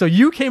sick. So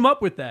you came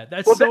up with that.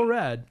 That's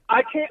rad.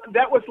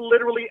 That was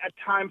literally a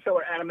time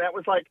filler, Adam. That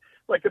was like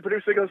the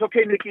producer goes,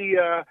 okay, Nikki,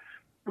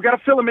 we got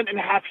to fill a minute and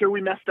a half here.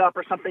 We messed up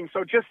or something.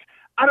 So just,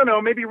 I don't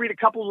know, maybe read a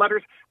couple of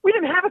letters. We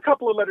didn't have a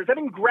couple of letters. I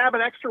didn't grab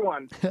an extra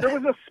one. There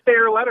was a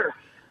spare letter.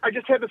 I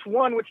just had this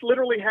one, which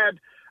literally had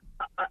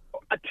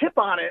a tip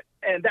on it,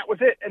 and that was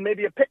it, and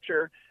maybe a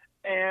picture.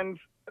 And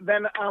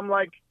then I'm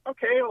like,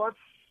 okay, well, let's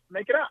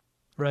make it up.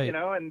 Right. You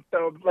know, and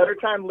so Letter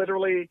Time,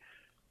 literally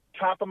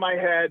top of my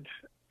head.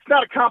 It's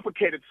not a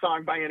complicated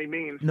song by any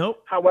means.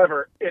 Nope.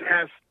 However, it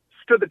has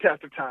stood the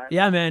test of time.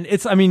 Yeah, man.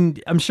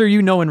 I'm sure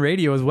you know in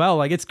radio as well,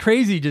 like, it's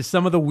crazy just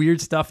some of the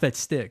weird stuff that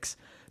sticks.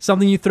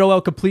 Something you throw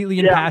out completely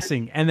in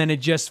passing, and then it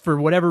just, for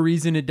whatever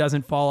reason, it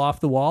doesn't fall off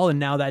the wall, and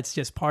now that's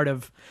just part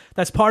of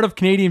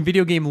Canadian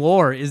video game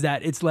lore, is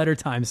that It's Letter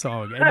Time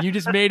song, and you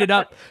just made it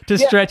up to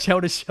stretch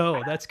out a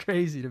show. That's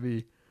crazy to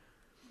me.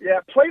 Yeah,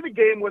 play the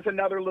game was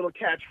another little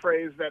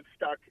catchphrase that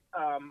stuck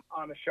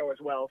on the show as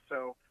well.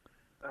 So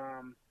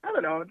I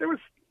don't know.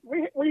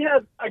 We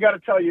had, I got to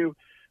tell you,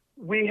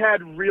 we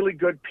had really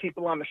good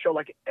people on the show.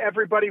 Like,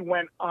 everybody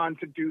went on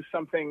to do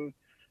something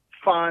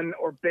fun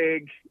or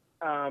big.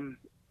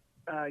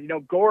 You know,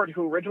 Gord,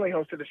 who originally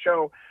hosted the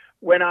show,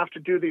 went off to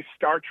do these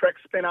Star Trek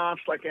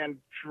spin-offs like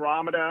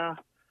Andromeda.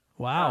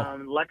 Wow.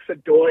 Lexa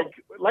Doig.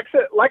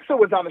 Lexa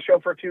was on the show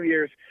for a few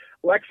years.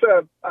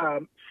 Lexa,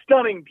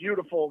 stunning,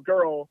 beautiful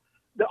girl.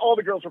 All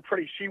the girls were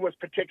pretty. She was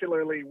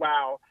particularly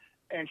wow.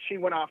 And she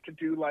went off to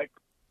do like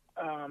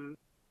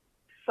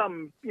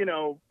some, you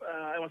know,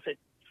 I want to say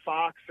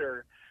Fox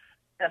or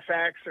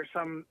FX or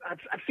some. I've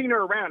seen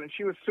her around, and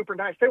she was super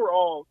nice. They were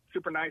all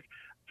super nice.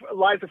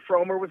 Liza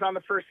Fromer was on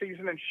the first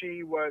season, and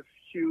she was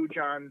huge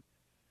on,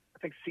 I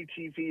think,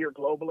 CTV or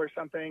Global or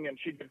something, and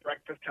she did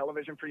breakfast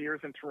television for years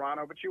in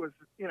Toronto, but she was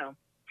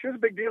a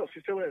big deal. She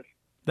still is.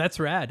 That's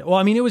rad. Well,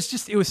 I mean, it was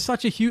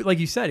such a huge, like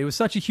you said, it was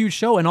such a huge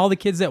show, and all the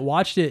kids that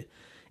watched it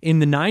in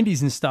the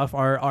 90s and stuff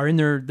are in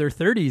their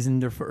 30s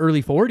and their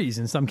early 40s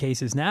in some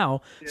cases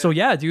now. Yeah. So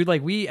yeah, dude,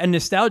 like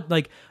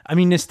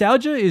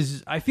nostalgia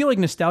is, I feel like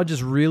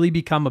nostalgia's really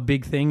become a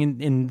big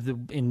thing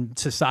in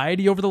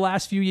society over the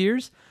last few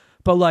years.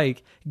 But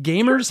like,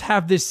 gamers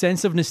have this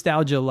sense of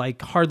nostalgia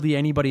like hardly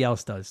anybody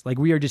else does. Like,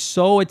 we are just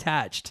so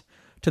attached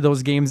to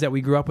those games that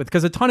we grew up with,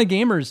 because a ton of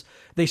gamers,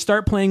 they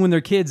start playing when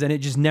they're kids and it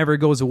just never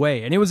goes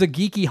away. And it was a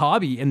geeky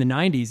hobby in the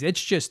 90s.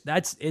 It's just,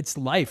 it's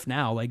life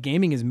now. Like,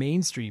 gaming is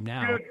mainstream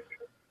now. Dude,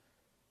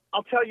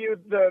 I'll tell you,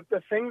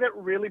 the thing that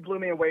really blew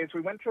me away is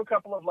we went to a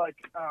couple of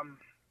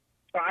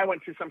I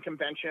went to some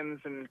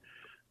conventions, and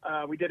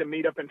we did a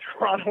meetup in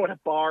Toronto at a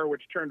bar,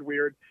 which turned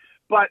weird.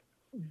 But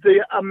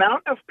the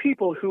amount of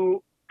people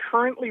who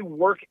currently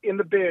work in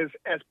the biz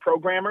as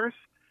programmers,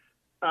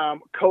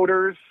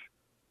 coders,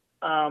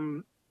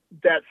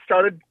 that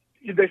started,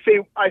 they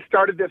say, I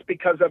started this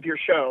because of your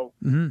show.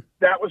 Mm-hmm.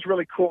 That was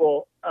really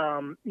cool.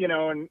 You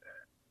know, and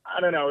I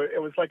don't know,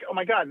 it was like, oh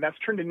my God, and that's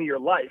turned into your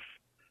life.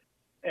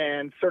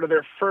 And sort of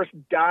their first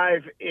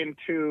dive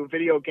into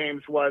video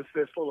games was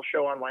this little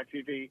show on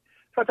YTV.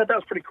 So I thought that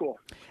was pretty cool.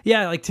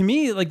 Yeah, like, to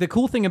me, like, the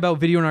cool thing about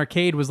video and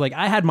arcade was, like,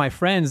 I had my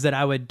friends that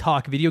I would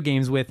talk video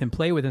games with and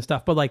play with and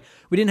stuff, but like,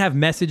 we didn't have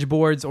message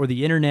boards or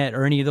the internet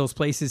or any of those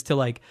places to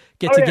like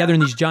get together in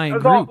these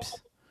giant groups.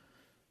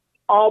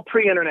 All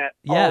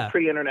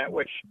pre-internet,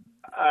 which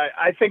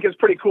I think is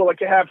pretty cool.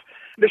 Like, you have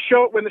the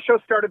show, when the show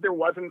started, there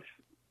wasn't,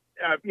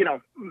 you know,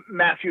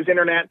 mass use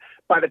internet.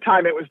 By the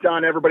time it was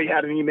done, everybody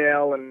had an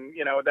email, and,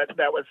 you know, that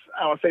was,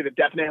 I won't say the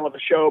death nail of the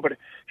show, but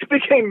it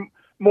became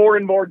more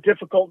and more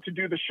difficult to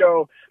do the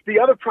show. The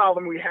other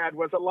problem we had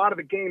was a lot of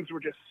the games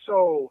were just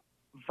so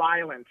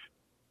violent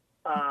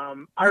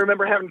I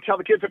remember having to tell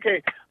the kids,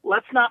 okay,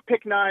 let's not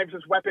pick knives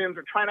as weapons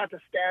or try not to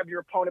stab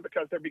your opponent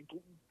because there'd be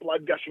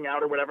blood gushing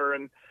out or whatever.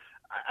 And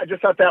I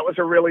just thought that was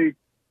a really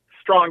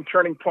strong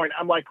turning point.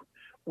 I'm like,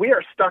 we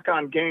are stuck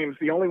on games.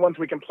 The only ones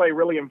we can play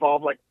really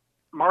involve like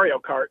Mario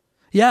Kart.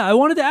 Yeah, I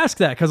wanted to ask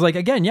that because, like,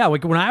 again, yeah,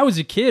 like when I was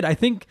a kid, I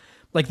think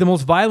like the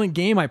most violent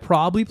game I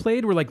probably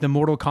played were like the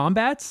Mortal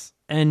Kombats,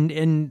 and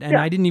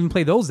I didn't even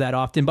play those that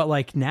often. But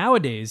like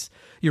nowadays,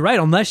 you're right.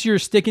 Unless you're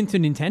sticking to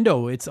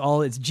Nintendo, it's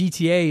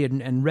GTA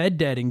and Red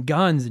Dead and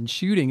guns and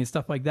shooting and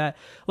stuff like that.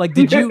 Like,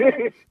 did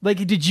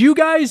you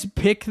guys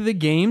pick the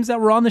games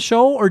that were on the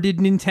show, or did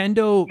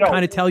Nintendo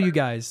kind of tell you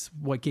guys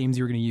what games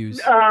you were going to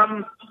use?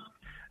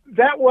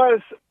 That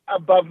was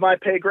above my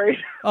pay grade.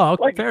 Oh,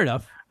 like, fair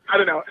enough. I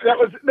don't know.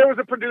 There was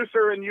a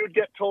producer, and you'd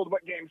get told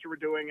what games you were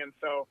doing, and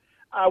so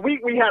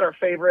we had our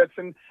favorites.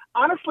 And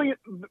honestly,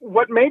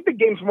 what made the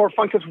games more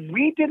fun because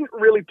we didn't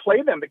really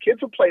play them. The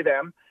kids would play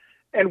them,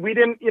 and we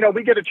didn't.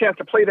 We get a chance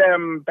to play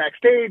them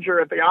backstage or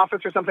at the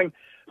office or something.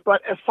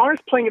 But as far as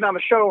playing it on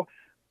the show,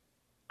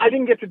 I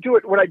didn't get to do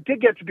it. What I did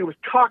get to do was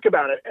talk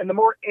about it. And the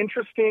more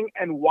interesting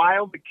and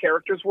wild the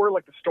characters were,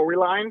 like the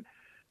storyline,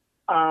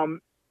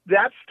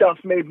 that stuff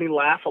made me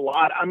laugh a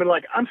lot. I mean,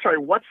 like, I'm sorry,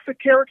 what's the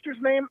character's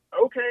name?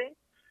 Okay.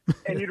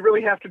 And you'd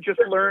really have to just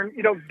learn,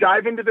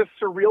 dive into this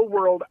surreal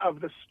world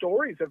of the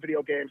stories of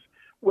video games,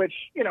 which,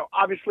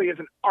 obviously is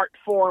an art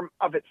form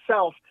of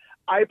itself.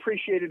 I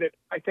appreciated it,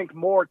 I think,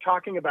 more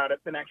talking about it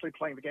than actually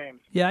playing the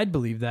games. Yeah, I'd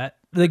believe that.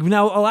 Like,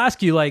 now I'll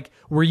ask you, like,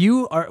 were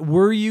you /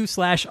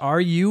 are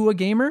you a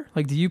gamer?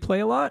 Like, do you play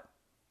a lot?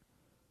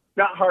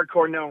 Not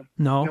hardcore, no.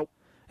 No? Nope.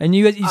 And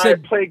you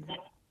said...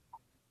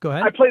 Go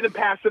ahead. I play them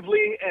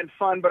passively and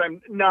fun, but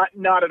I'm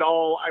not at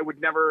all. I would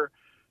never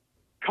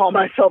call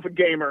myself a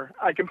gamer.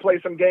 I can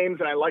play some games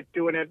and I like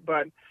doing it,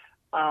 but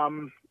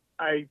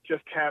I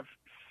just have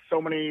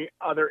so many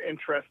other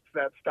interests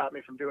that stop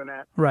me from doing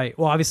that. Right.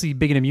 Well, obviously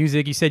big into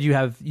music. You said you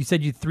have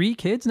 3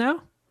 kids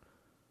now?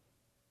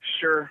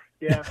 Sure.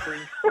 Yeah, 3.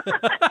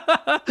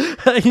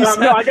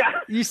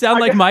 You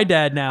sound like my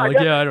dad now. I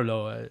don't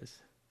know.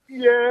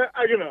 Yeah,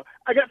 I don't know.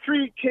 I got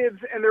 3 kids,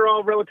 and they're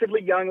all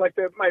relatively young. Like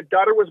my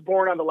daughter was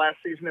born on the last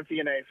season of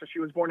DNA, so she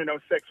was born in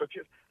 2006, which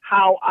is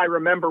how I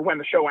remember when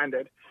the show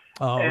ended.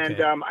 Oh, okay.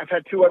 And I've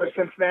had 2 others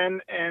since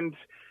then, and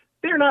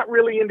they're not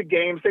really into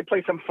games. They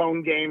play some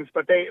phone games,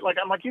 but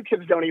I'm like, you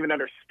kids don't even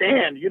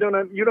understand. You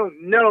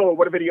don't know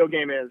what a video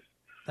game is.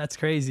 That's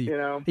crazy.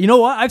 You know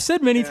what? I've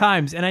said many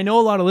times, and I know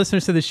a lot of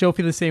listeners to the show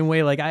feel the same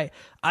way. Like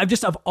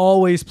I've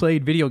always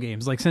played video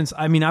games. Like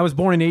I was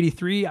born in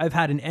 '83. I've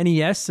had an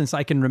NES since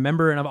I can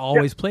remember, and I've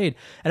always played.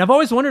 And I've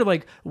always wondered,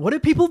 like, what do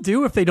people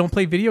do if they don't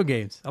play video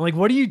games? I'm like,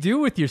 what do you do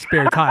with your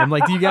spare time?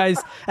 Like, do you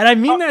guys? And I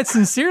mean that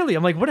sincerely.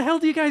 I'm like, what the hell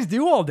do you guys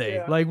do all day?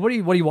 Yeah. Like, what do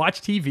you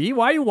watch TV?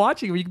 Why are you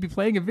watching when you could be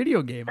playing a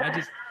video game?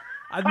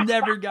 I've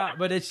never got.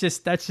 But that's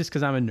just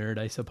because I'm a nerd,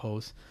 I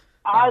suppose.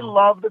 I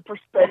love the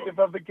perspective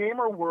of the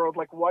gamer world.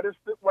 Like, what is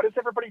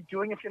everybody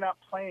doing if you're not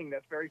playing?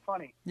 That's very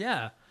funny.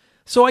 Yeah.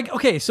 So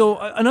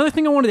another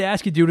thing I wanted to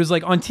ask you, dude, is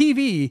like on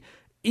TV,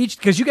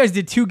 because you guys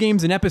did 2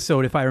 games an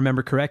episode, if I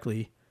remember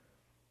correctly.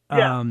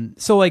 Yeah.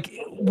 So like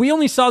we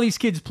only saw these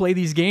kids play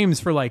these games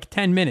for like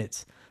 10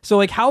 minutes. So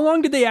like how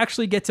long did they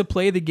actually get to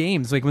play the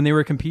games? Like when they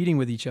were competing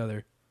with each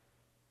other?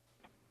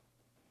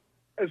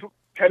 It was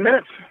 10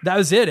 minutes. That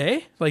was it,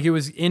 eh? Like it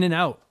was in and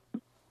out.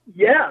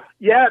 Yeah.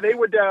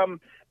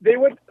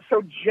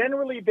 So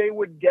generally they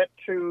would get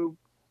to,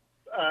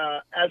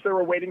 as they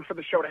were waiting for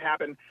the show to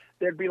happen,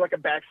 there'd be like a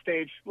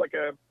backstage,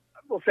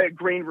 we'll say a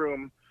green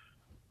room,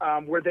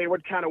 where they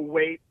would kind of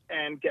wait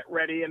and get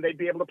ready, and they'd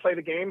be able to play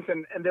the games,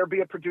 and there'd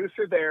be a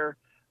producer there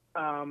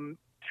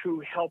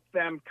to help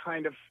them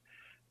kind of,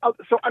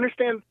 so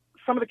understand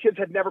some of the kids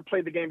had never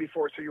played the game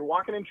before. So you're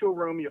walking into a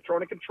room, you're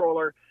throwing a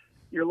controller,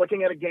 you're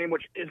looking at a game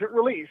which isn't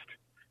released,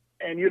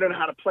 and you don't know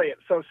how to play it.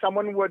 So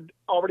someone would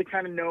already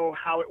kind of know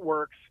how it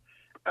works,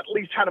 at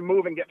least how to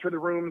move and get through the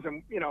rooms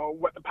and,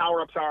 what the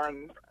power-ups are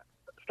and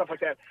stuff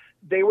like that.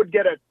 They would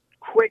get a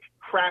quick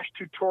crash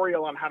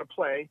tutorial on how to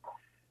play,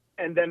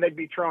 and then they'd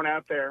be thrown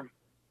out there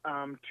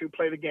to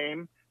play the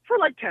game for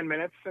like 10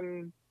 minutes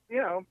and,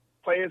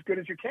 play as good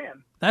as you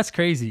can. That's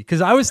crazy.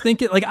 Because I was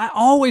thinking, like, I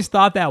always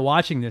thought that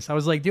watching this. I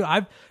was like, dude,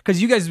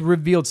 because you guys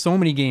revealed so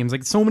many games,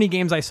 like so many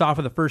games I saw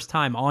for the first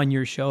time on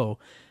your show.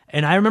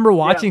 And I remember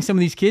watching some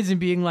of these kids and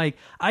being like,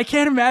 I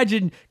can't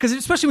imagine, because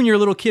especially when you're a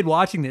little kid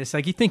watching this,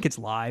 like you think it's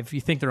live, you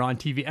think they're on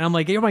TV. And I'm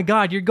like, oh my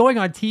God, you're going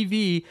on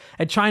TV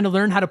and trying to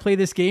learn how to play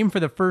this game for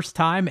the first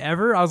time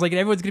ever. I was like,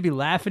 everyone's going to be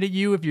laughing at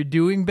you if you're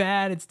doing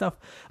bad and stuff.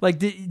 Like,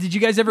 did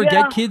you guys ever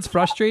get kids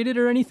frustrated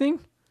or anything?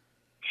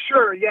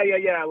 Sure.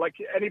 Yeah. Like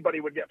anybody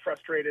would get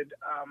frustrated.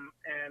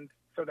 And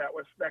so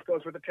that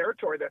goes with the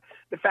territory.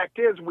 The fact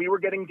is we were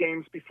getting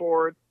games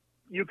before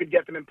you could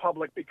get them in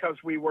public because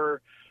we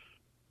were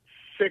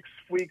 6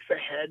 weeks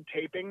ahead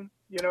taping,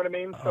 you know what I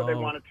mean? So they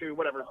wanted to,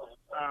 whatever.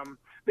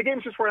 The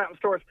games just weren't out in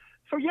stores.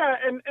 So yeah,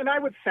 and I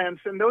would sense,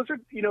 and those are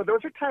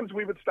times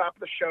we would stop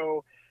the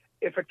show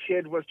if a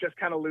kid was just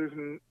kind of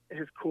losing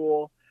his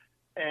cool.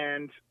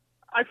 And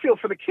I feel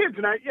for the kids,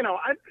 and I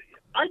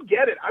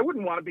get it. I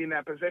wouldn't want to be in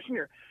that position.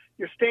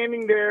 You're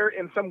standing there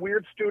in some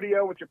weird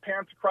studio with your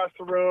parents across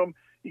the room.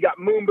 You got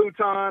moon boots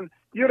on.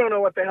 You don't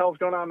know what the hell's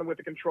going on with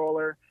the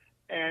controller.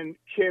 And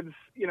kids,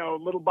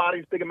 little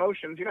bodies, big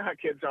emotions. You know how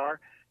kids are.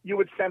 You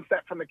would sense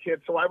that from the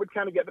kid. So I would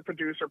kind of get the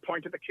producer,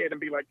 point to the kid and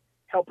be like,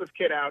 help this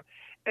kid out.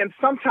 And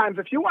sometimes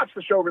if you watch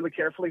the show really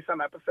carefully,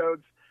 some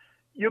episodes,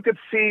 you could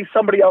see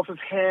somebody else's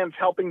hands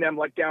helping them,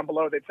 like down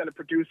below. They'd send a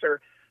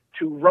producer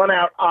to run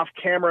out off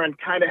camera and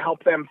kind of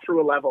help them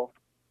through a level.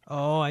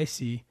 Oh, I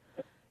see.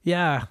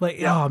 Yeah.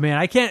 Oh man,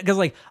 I can't, cause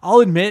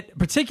I'll admit,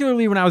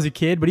 particularly when I was a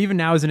kid, but even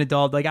now as an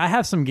adult, I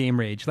have some game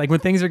rage. When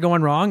things are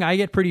going wrong, I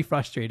get pretty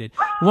frustrated.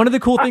 One of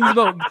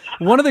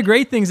the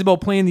great ththings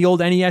about playing the old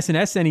NES and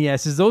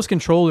SNES is those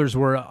controllers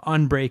were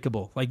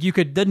unbreakable.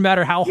 Didn't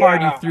matter how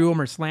hard you threw them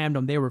or slammed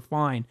them, they were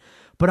fine.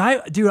 But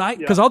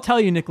cause I'll tell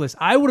you, Nicholas,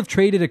 I would have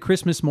traded a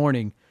Christmas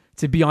morning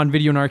to be on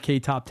Video and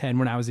Arcade Top 10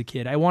 when I was a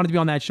kid. I wanted to be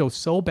on that show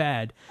so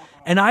bad.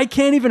 And I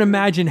can't even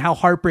imagine how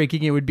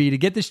heartbreaking it would be to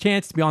get this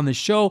chance to be on this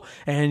show,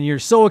 and you're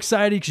so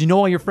excited because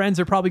all your friends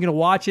are probably going to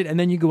watch it, and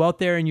then you go out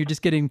there and you're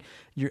just getting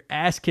your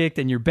ass kicked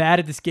and you're bad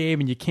at this game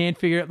and you can't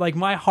figure it.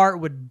 My heart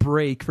would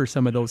break for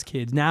some of those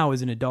kids now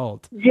as an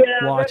adult. Yeah,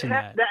 watching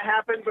that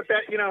happened, but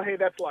that, hey,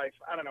 that's life.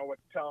 I don't know what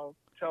to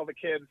tell the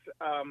kids.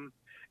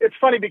 It's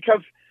funny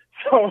because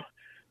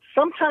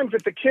sometimes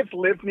if the kids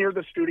lived near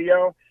the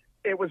studio,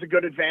 it was a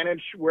good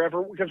advantage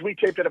wherever, because we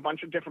taped at a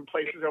bunch of different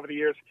places over the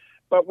years,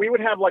 but we would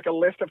have a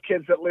list of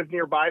kids that lived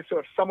nearby. So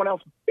if someone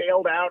else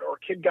bailed out or a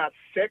kid got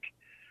sick,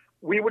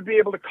 we would be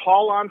able to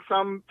call on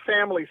some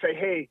family, say,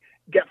 hey,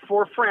 get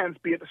 4 friends,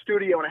 be at the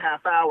studio in a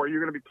half hour.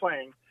 You're going to be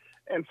playing.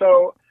 And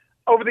so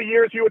over the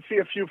years, you would see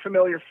a few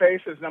familiar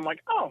faces, and I'm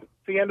like, oh,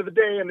 it's the end of the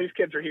day and these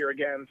kids are here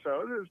again.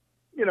 So there's,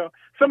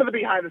 some of the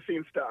behind the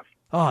scenes stuff.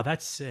 Oh,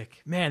 that's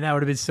sick. Man, that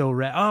would have been so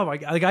rad. Oh my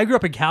God. I grew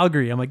up in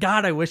Calgary. I'm like,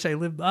 God, I wish I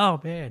lived.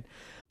 Oh man.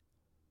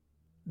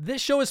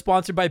 This show is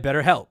sponsored by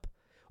BetterHelp.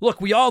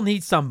 Look, we all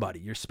need somebody.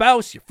 Your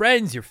spouse, your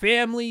friends, your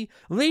family.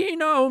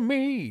 Lean on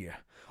me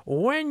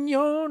when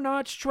you're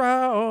not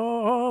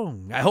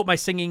strong. I hope my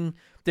singing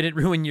didn't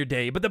ruin your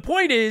day. But the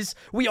point is,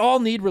 we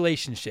all need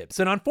relationships.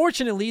 And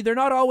unfortunately, they're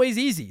not always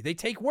easy. They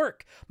take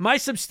work. My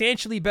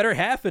substantially better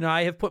half and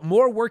I have put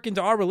more work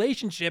into our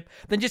relationship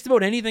than just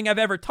about anything I've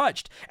ever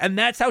touched. And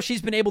that's how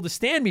she's been able to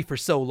stand me for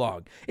so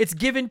long. It's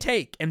give and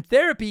take. And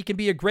therapy can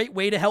be a great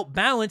way to help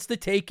balance the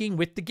taking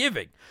with the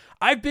giving.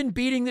 I've been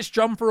beating this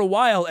drum for a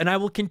while, and I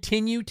will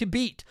continue to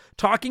beat.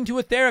 Talking to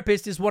a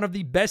therapist is one of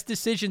the best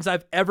decisions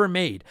I've ever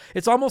made.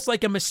 It's almost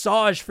like a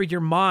massage for your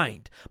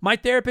mind. My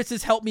therapist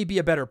has helped me be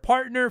a better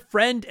partner,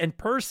 friend, and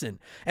person.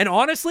 And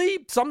honestly,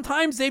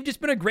 sometimes they've just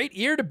been a great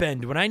ear to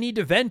bend when I need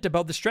to vent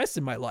about the stress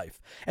in my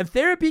life. And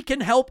therapy can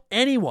help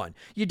anyone.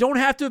 You don't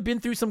have to have been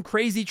through some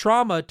crazy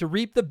trauma to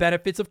reap the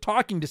benefits of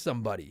talking to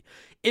somebody.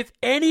 If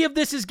any of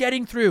this is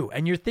getting through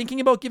and you're thinking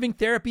about giving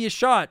therapy a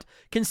shot,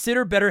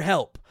 consider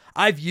BetterHelp.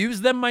 I've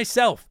used them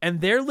myself,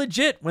 and they're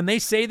legit when they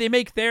say they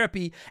make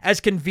therapy as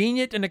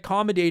convenient and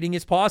accommodating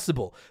as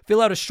possible. Fill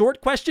out a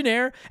short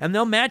questionnaire, and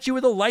they'll match you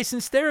with a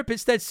licensed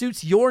therapist that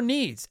suits your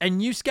needs,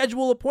 and you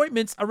schedule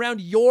appointments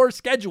around your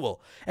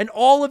schedule. And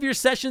all of your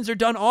sessions are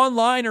done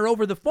online or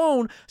over the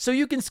phone, so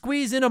you can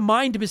squeeze in a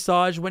mind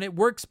massage when it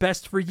works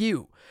best for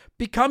you.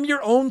 Become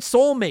your own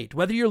soulmate,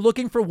 whether you're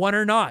looking for one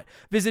or not.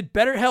 Visit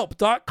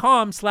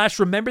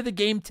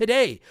BetterHelp.com/rememberthegame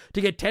today to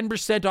get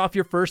 10% off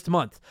your first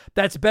month.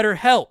 That's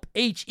BetterHelp,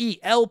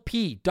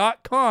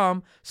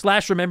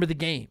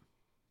 HELP.com/rememberthegame.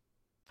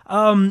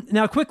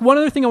 Now, one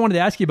other thing I wanted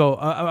to ask you about.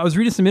 I was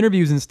reading some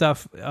interviews and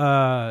stuff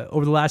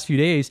over the last few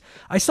days.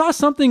 I saw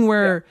something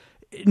where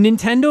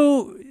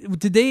Nintendo, I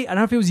don't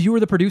know if it was you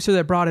or the producer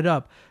that brought it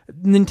up.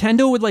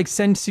 Nintendo would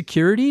send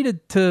security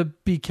to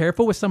be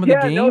careful with some of the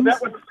games. No,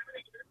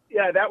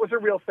 that was a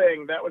real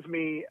thing. That was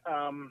me.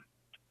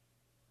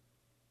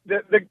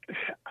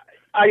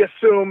 I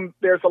assume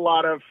there's a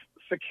lot of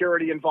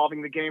security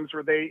involving the games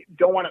where they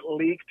don't want it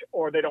leaked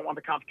or they don't want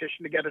the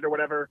competition to get it or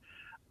whatever.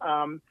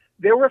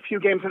 There were a few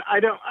games, and I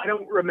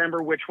don't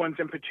remember which ones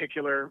in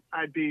particular.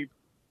 I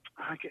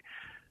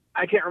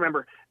can't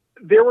remember.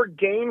 There were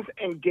games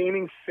and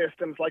gaming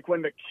systems, like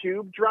when the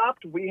Cube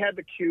dropped, we had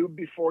the Cube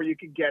before you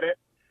could get it,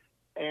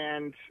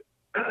 and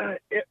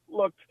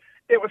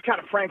it was kind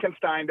of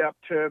Frankensteined up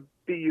to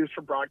be used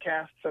for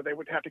broadcast, so they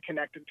would have to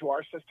connect it to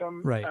our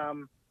system. Right.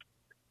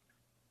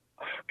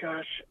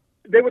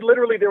 They would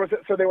literally, there was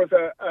a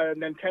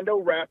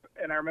Nintendo rep,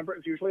 and I remember it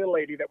was usually a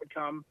lady that would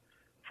come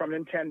from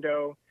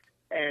Nintendo,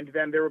 and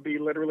then there would be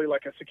literally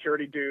a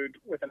security dude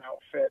with an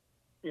outfit,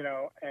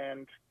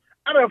 and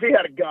I don't know if he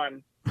had a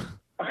gun,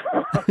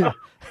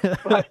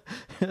 but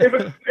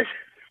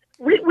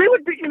we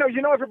would be,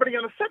 everybody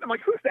on the set. I'm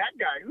like, who's that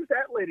guy? Who's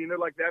that lady? And they're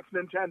like, that's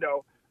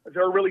Nintendo.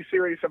 They're really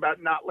serious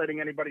about not letting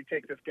anybody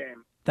take this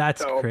game.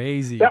 That's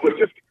crazy. That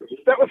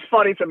was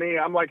funny to me.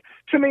 I'm like,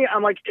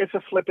 it's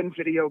a flippin'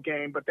 video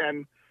game, but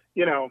then,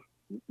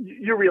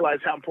 you realize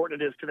how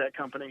important it is to that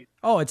company.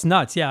 Oh, it's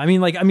nuts. Yeah. I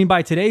mean,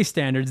 by today's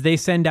standards, they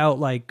send out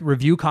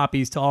review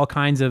copies to all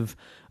kinds of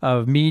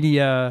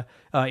media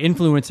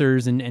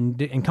influencers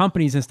and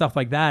companies and stuff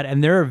like that,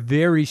 and they're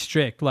very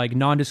strict, like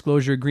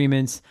non-disclosure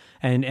agreements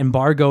and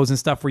embargoes and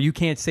stuff, where you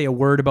can't say a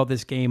word about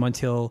this game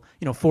until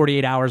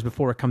 48 hours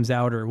before it comes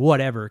out or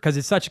whatever, because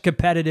it's such a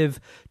competitive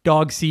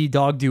dog see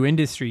dog do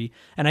industry.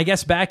 And I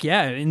guess back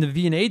in the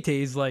V&A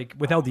days, like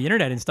without the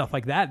internet and stuff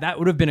like that, that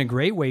would have been a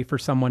great way for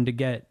someone to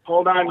get.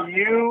 Hold on,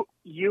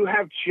 you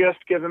have just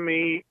given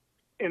me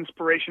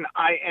inspiration.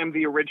 I am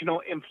the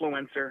original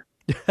influencer.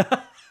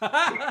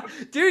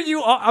 Dude,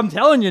 you are, I'm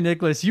telling you,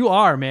 Nicholas, you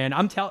are, man.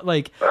 I'm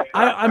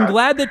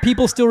glad that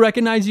people still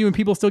recognize you and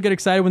people still get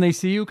excited when they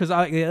see you, because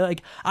I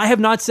have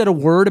not said a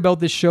word about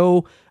this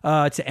show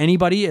to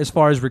anybody as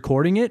far as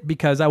recording it,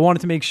 because I wanted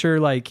to make sure,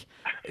 like,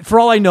 for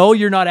all I know,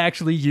 you're not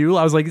actually you.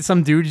 I was like,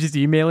 some dude just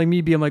emailing me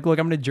being like, look,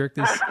 I'm going to jerk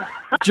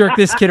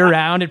this kid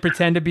around and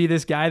pretend to be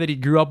this guy that he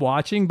grew up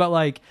watching. But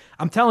like,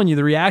 I'm telling you,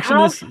 the reaction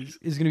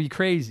is going to be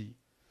crazy.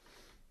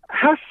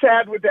 How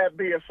sad would that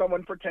be if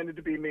someone pretended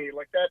to be me?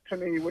 Like, that to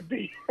me would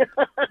be.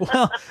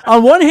 Well,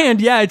 on one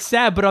hand, yeah, it's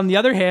sad, but on the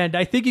other hand,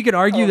 I think you could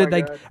argue that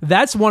like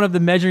that's one of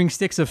the measuring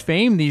sticks of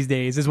fame these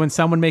days, is when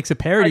someone makes a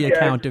parody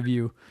account of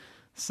you.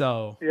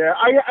 So yeah,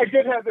 I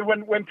did have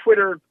when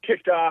Twitter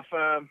kicked off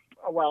a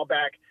while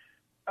back.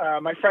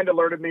 My friend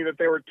alerted me that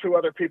there were 2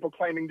 other people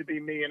claiming to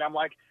be me, and I'm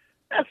like,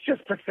 that's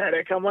just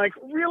pathetic. I'm like,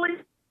 really,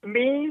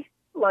 me?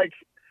 Like,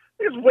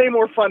 there's way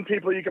more fun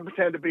people you can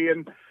pretend to be,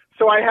 and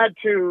so I had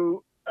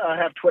to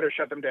have Twitter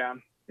shut them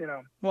down.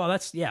 Well,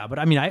 but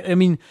I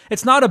mean,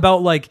 it's not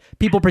about like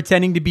people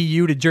pretending to be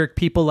you to jerk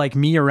people like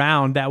me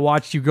around that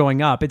watched you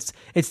growing up. It's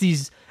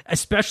these,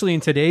 especially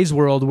in today's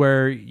world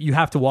where you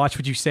have to watch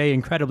what you say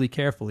incredibly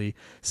carefully.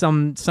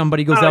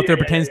 Somebody goes out there,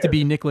 pretends to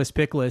be Nicholas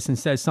PICHOLAS and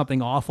says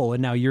something awful,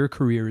 and now your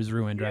career is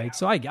ruined, right?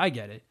 So I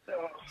get it.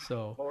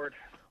 So. Lord.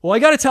 Well, I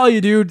got to tell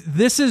you, dude,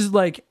 this is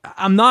like,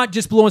 I'm not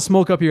just blowing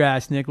smoke up your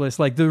ass, Nicholas.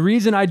 Like, the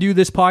reason I do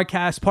this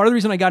podcast, part of the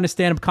reason I got into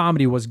stand-up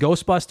comedy was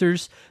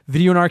Ghostbusters,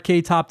 Video and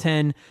Arcade Top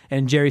 10,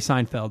 and Jerry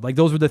Seinfeld. Like,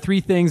 those were the 3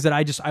 things that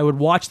I would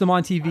watch them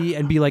on TV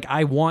and be like,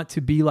 I want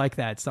to be like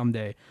that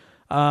someday.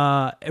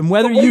 And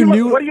whether what do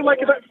you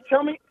like about,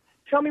 tell me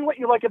what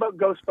you like about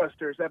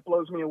Ghostbusters. That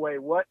blows me away.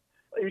 What,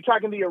 are you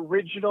talking the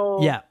original?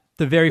 Yeah.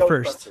 The very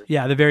first.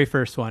 Yeah, the very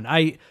first one.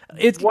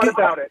 What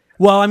about it?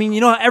 Well, I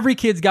mean, every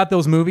kid's got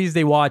those movies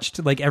they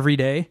watched like every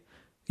day,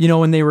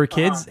 when they were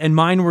kids. And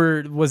mine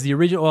was the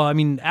original. Well, I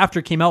mean, after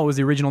it came out, it was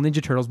the original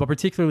Ninja Turtles, but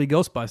particularly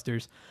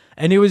Ghostbusters.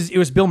 And it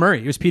was Bill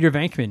Murray. It was Peter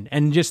Venkman.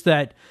 And just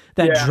that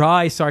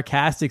dry,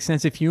 sarcastic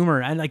sense of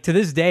humor. And like to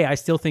this day, I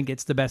still think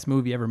it's the best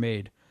movie ever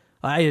made.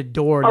 I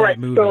adore that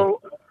movie.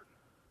 So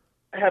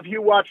have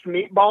you watched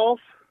Meatballs?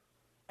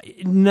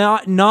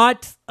 Not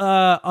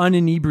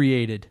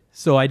uninebriated.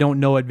 So I don't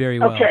know it very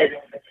well. Okay.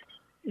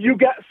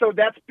 So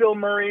that's Bill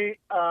Murray.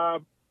 I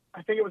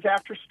think it was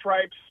after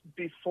Stripes,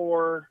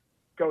 before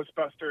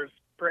Ghostbusters,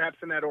 perhaps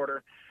in that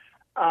order.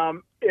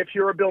 If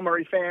you're a Bill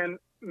Murray fan,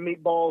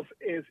 Meatballs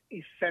is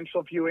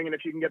essential viewing. And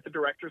if you can get the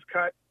director's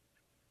cut,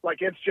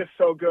 like, it's just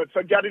so good.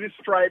 So you got to do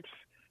Stripes,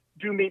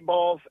 do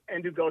Meatballs,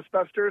 and do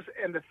Ghostbusters.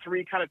 And the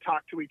 3 kind of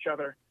talk to each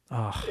other.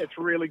 Oh. It's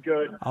really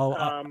good.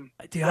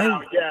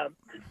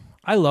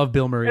 I love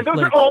Bill Murray. And those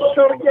are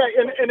also,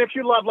 and if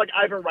you love like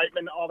Ivan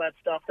Reitman, all that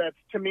stuff, that's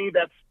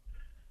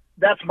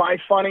my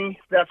funny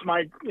stuff.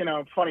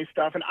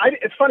 And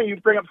it's funny you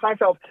bring up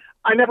Seinfeld.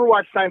 I never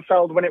watched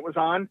Seinfeld when it was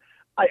on.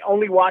 I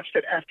only watched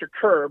it after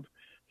Curb.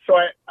 So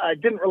I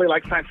didn't really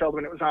like Seinfeld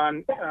when it was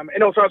on.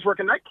 And also I was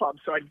working nightclubs,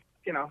 so I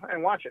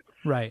didn't watch it.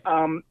 Right.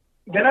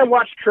 Then I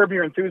watched Curb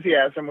Your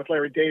Enthusiasm with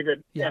Larry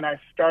David, and I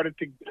started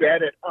to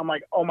get it. I'm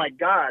like, oh my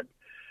God,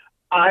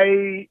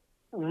 I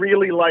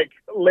really like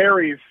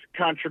Larry's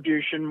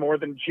contribution more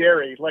than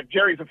Jerry. Like,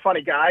 Jerry's a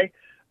funny guy.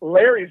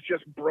 Larry's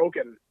just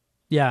broken.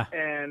 Yeah.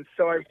 And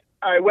so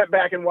I went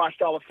back and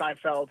watched all of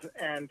Seinfeld,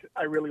 and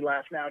I really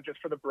laugh now just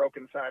for the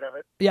broken side of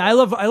it. Yeah, I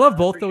love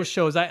both those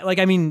shows.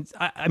 I mean,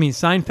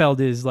 Seinfeld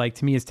is like,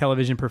 to me, is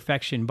television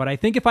perfection. But I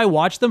think if I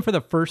watched them for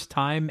the first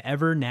time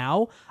ever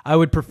now, I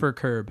would prefer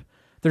Curb.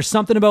 There's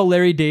something about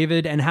Larry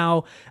David and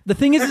how the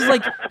thing is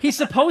like he's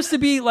supposed to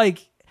be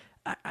like.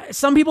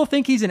 Some people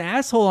think he's an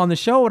asshole on the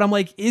show, and I'm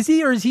like, is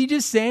he, or is he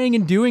just saying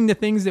and doing the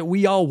things that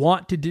we all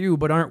want to do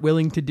but aren't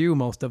willing to do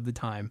most of the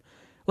time?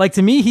 Like,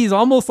 to me, he's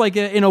almost like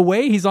in a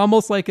way, he's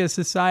almost like a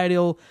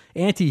societal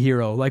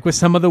anti-hero, like with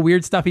some of the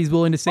weird stuff he's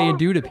willing to say and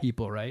do to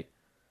people, right?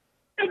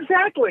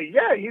 Exactly.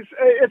 Yeah,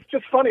 it's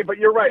just funny, but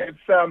you're right.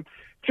 It's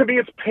to me,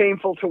 it's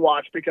painful to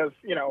watch because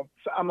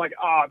I'm like,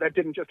 that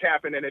didn't just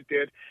happen, and it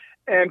did.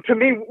 And to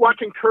me,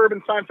 watching Curb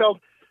and Seinfeld,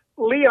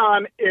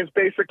 Leon is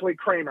basically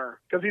Kramer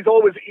because he's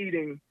always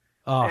eating,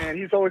 and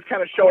he's always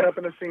kind of showing up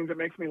in the scenes that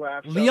makes me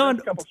laugh. So Leon,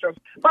 a couple shows.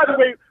 By the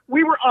way,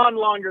 we were on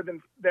longer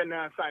than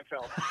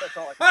Seinfeld. That's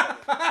all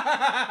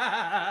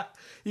I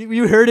can say.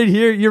 You heard it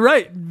here. You're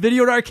right.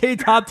 Video and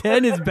Arcade Top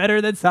 10 is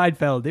better than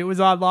Seinfeld. It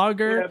was on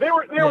longer. Yeah, they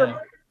were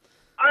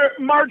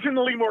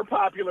marginally more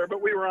popular,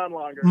 but we were on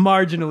longer.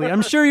 Marginally.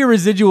 I'm sure your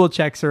residual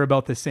checks are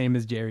about the same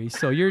as Jerry's,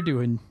 so you're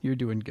doing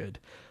good.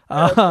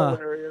 That's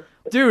hilarious.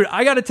 Dude,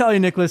 I got to tell you,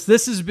 Nicholas,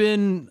 this has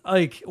been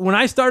like when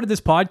I started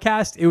this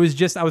podcast, it was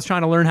just I was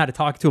trying to learn how to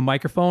talk to a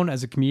microphone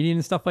as a comedian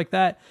and stuff like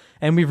that.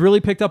 And we've really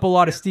picked up a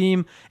lot of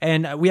steam.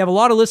 And we have a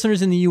lot of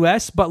listeners in the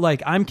US, but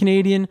like I'm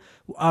Canadian.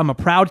 I'm a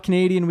proud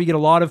Canadian. We get a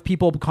lot of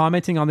people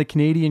commenting on the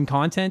Canadian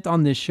content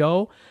on this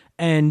show.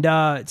 And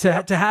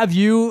to have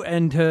you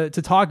and to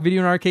talk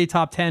Video and Arcade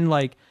Top 10,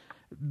 like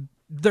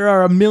there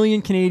are a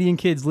million Canadian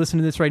kids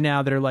listening to this right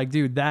now that are like,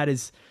 dude, that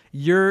is...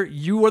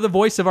 You are the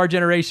voice of our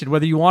generation,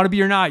 whether you want to be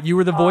or not. You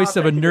were the voice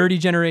of a nerdy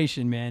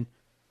generation, man.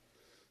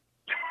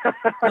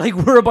 Like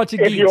we're a bunch of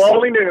geeks. If you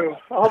only knew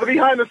all the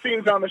behind the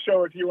scenes on the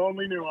show, if you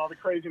only knew all the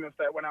craziness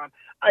that went on.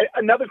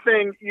 Another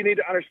thing you need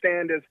to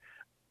understand is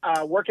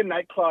working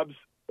nightclubs.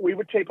 We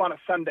would tape on a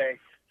Sunday.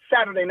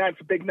 Saturday night's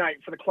a big night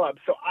for the club.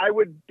 So I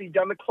would be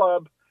done the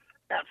club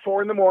at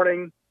 4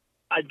 a.m.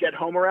 I'd get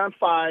home around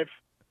 5.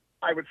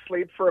 I would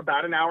sleep for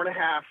about an hour and a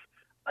half.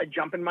 I'd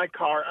jump in my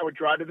car, I would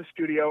drive to the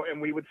studio,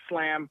 and we would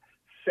slam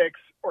 6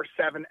 or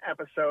 7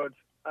 episodes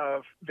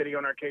of Video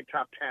and Arcade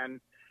Top 10.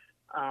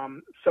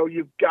 So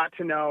you've got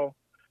to know.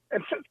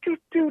 And so,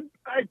 dude,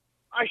 I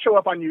show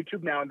up on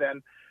YouTube now and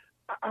then.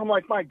 I'm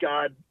like, my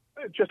God,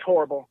 it's just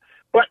horrible.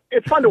 But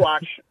it's fun to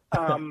watch.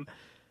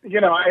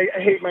 You know, I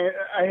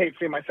hate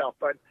seeing myself,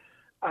 but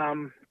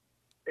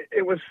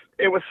it was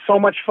so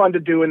much fun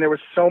to do, and there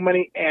was so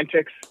many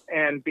antics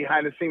and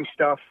behind-the-scenes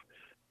stuff.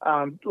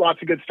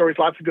 Lots of good stories,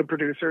 lots of good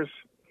producers.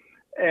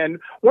 And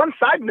one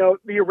side note,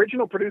 the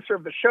original producer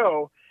of the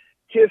show,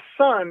 his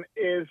son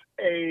is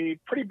a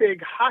pretty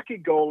big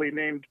hockey goalie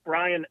named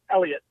Brian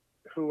Elliott,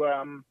 who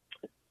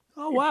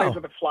plays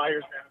with the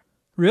Flyers now.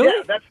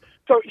 Really?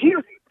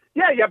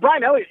 Yeah,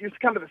 Brian Elliott used to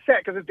come to the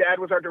set because his dad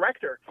was our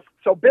director.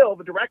 So Bill,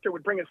 the director,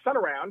 would bring his son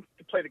around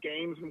to play the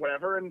games and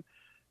whatever, and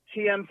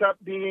he ends up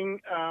being,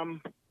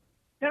 kind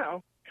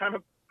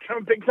of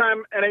a big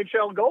time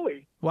NHL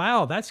goalie.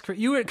 Wow, that's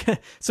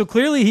so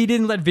clearly he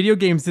didn't let video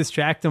games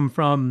distract him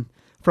from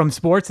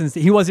sports, and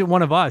he wasn't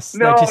one of us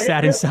that just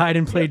sat inside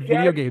and played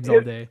video games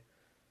all day.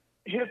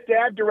 His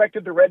dad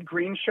directed the Red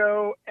Green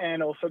Show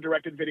and also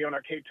directed Video and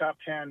Arcade Top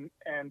 10,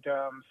 and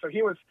so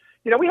he was.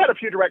 We had a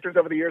few directors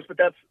over the years, but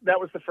that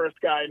was the first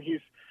guy, and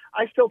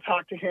I still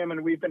talk to him,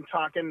 and we've been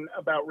talking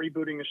about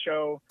rebooting the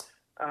show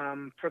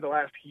for the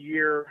last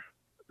year.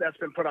 That's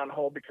been put on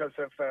hold because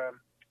of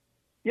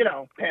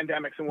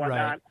pandemics and whatnot.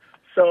 Right.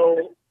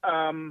 So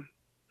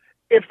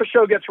if the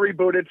show gets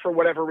rebooted for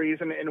whatever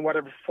reason, in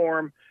whatever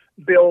form,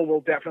 Bill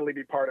will definitely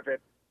be part of it.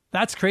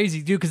 That's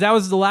crazy, dude, because that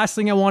was the last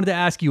thing I wanted to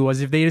ask you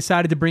was if they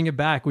decided to bring it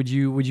back, would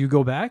you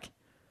go back?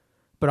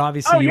 But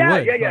obviously you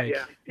would.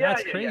 Yeah.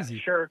 That's crazy.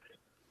 Yeah, sure.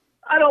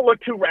 I don't look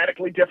too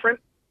radically different.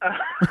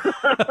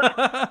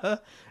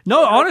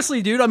 No,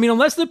 honestly, dude. I mean,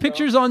 unless the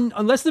pictures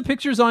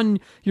on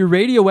your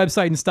radio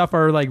website and stuff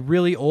are like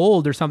really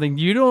old or something,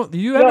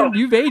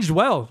 you've aged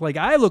well. Like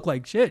I look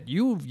like shit.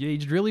 You've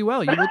aged really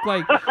well. You don't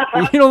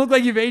look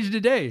like you've aged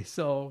a day.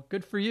 So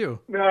good for you.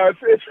 No,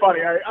 it's funny.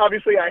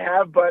 I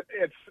have, but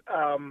it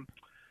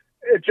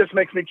just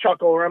makes me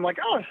chuckle. Or I'm like,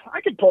 oh,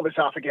 I could pull this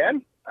off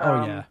again.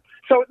 Yeah.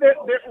 So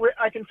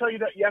I can tell you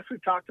that yes,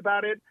 we've talked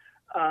about it.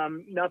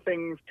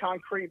 Nothing's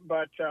concrete,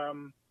 but I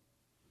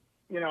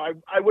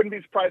wouldn't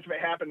be surprised if it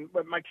happened.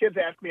 But my kids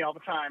ask me all the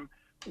time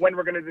when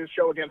we're going to do the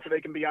show again so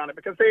they can be on it,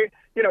 because they,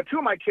 two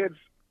of my kids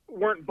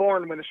weren't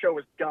born when the show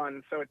was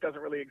done, so it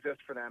doesn't really exist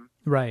for them.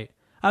 Right.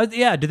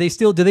 Yeah. Do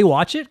they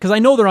watch it? Because I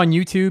know they're on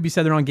YouTube. You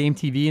said they're on Game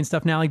TV and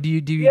stuff now. Like, do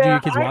your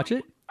kids watch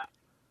it?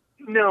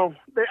 No,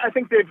 I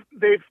think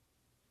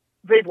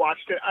they've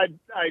watched it.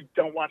 I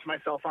don't watch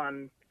myself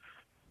on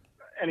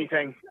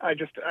anything. I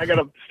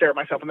gotta stare at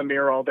myself in the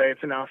mirror all day.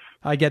 It's enough.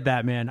 I get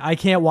that, man. I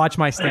can't watch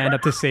my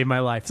stand-up to save my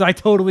life. So I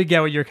totally get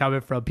where you're coming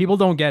from. People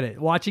don't get it.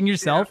 Watching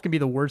yourself can be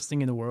the worst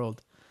thing in the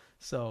world.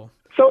 So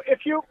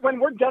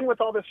when we're done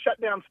with all this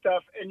shutdown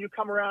stuff and you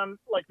come around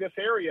like this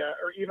area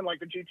or even like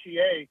the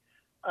GTA,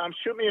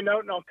 shoot me a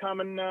note and I'll come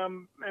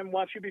and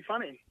watch you be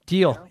funny.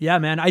 Deal. Yeah,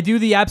 man. I do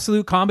the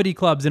Absolute Comedy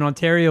Clubs in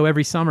Ontario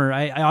every summer.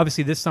 I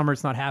obviously this summer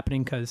it's not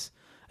happening because,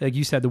 like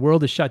you said, the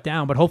world is shut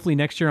down, but hopefully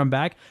next year I'm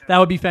back. That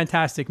would be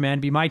fantastic, man.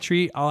 Be my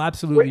treat. I'll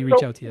absolutely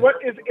reach out to you. What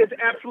is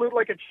Absolute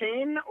like a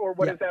chain, or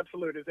what is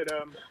Absolute? Is it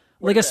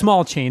like a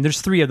small chain? There's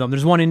 3 of them.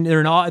 There's one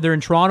they're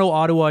in Toronto,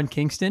 Ottawa, and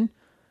Kingston,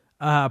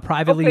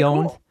 privately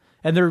owned. Cool.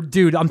 And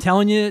dude, I'm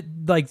telling you,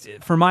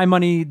 like for my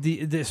money,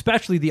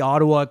 especially the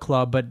Ottawa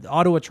club, but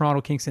Ottawa,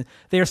 Toronto, Kingston,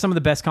 they are some of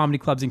the best comedy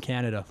clubs in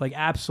Canada. Like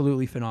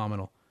absolutely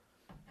phenomenal.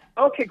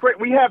 Okay, great.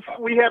 We have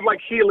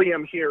like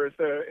Helium here is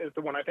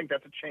the one. I think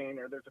that's a chain,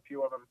 or there's a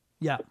few of them.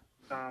 Yeah.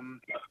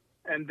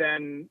 And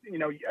then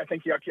I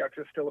think Yuck Yucks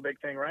is still a big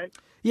thing, right?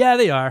 Yeah,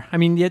 they are. I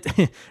mean,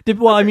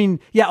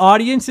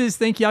 audiences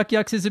think Yuck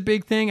Yucks is a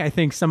big thing. I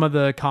think some of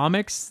the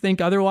comics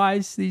think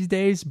otherwise these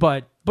days,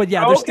 but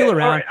yeah, they're still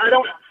around.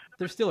 Right.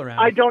 They're still around.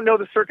 I don't know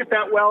the circuit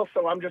that well,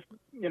 so I'm just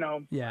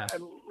I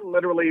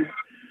literally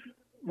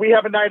we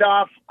have a night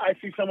off, I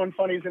see someone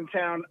funny's in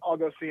town, I'll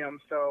go see them.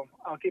 So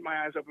I'll keep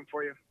my eyes open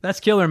for you. That's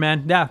killer,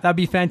 man. Yeah, that'd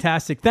be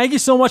fantastic. Thank you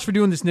so much for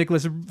doing this,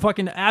 Nicholas. A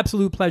fucking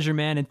absolute pleasure,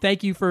 man. And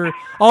thank you for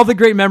all the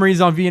great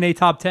memories on VNA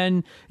Top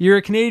 10. You're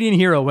a Canadian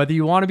hero, whether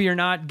you want to be or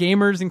not.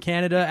 Gamers in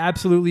Canada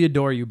absolutely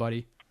adore you,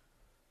 buddy.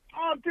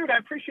 Oh, dude, I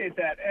appreciate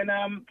that. And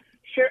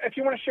share if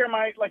you want to share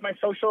my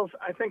socials.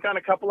 I think on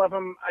a couple of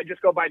them, I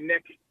just go by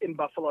Nick in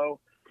Buffalo.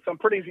 So I'm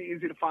pretty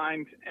easy to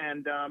find.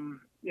 And,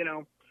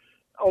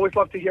 always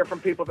love to hear from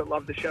people that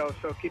love the show,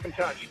 so keep in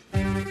touch.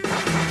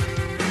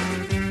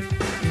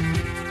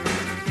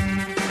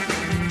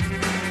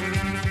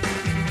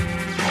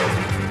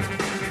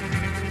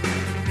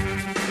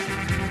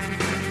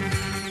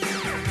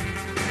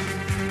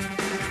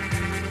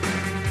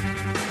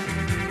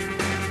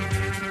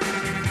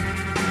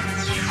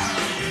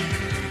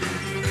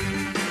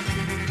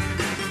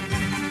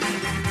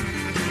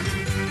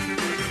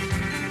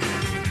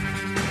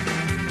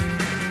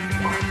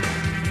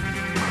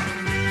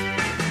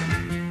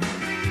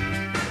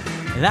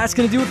 And that's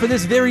going to do it for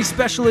this very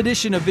special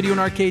edition of Video and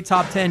Arcade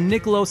Top 10.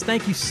 Nicholas,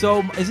 thank you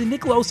so much. Is it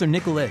Nicholas or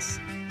Nicholas?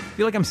 I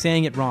feel like I'm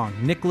saying it wrong.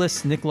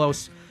 Nicholas.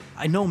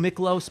 I know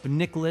Miklos, but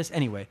Nicholas.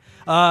 Anyway,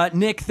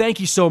 Nick, thank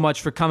you so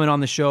much for coming on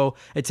the show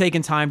and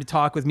taking time to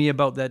talk with me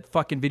about that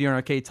fucking Video and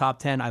Arcade Top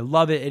 10. I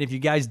love it. And if you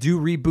guys do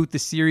reboot the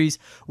series,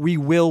 we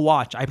will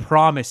watch. I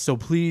promise. So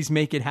please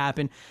make it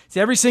happen.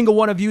 To every single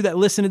one of you that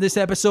listen to this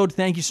episode,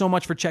 thank you so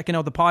much for checking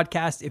out the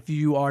podcast. If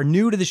you are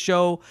new to the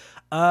show,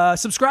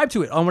 subscribe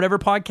to it on whatever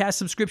podcast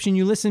subscription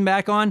you listen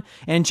back on,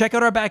 and check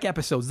out our back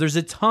episodes. There's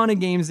a ton of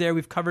games there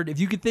we've covered. If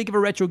you could think of a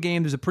retro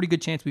game, there's a pretty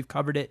good chance we've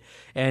covered it.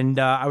 And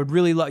I would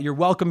really love, you're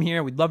welcome here.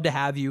 We'd love to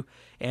have you.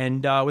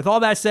 And with all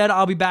that said,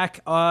 I'll be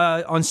back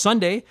on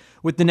Sunday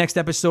with the next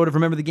episode of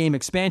Remember the Game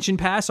Expansion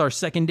Pass, our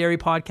secondary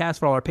podcast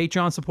for all our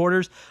Patreon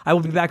supporters. I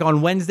will be back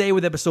on Wednesday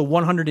with episode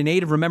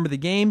 108 of Remember the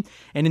Game.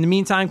 And in the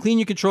meantime, clean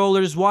your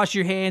controllers, wash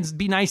your hands,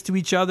 be nice to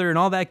each other, and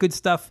all that good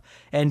stuff.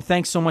 And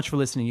thanks so much for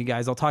listening, you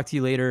guys. I'll talk to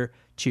you later.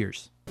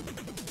 Cheers.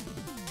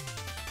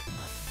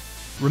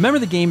 Remember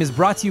the Game is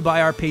brought to you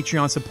by our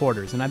Patreon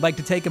supporters, and I'd like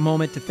to take a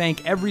moment to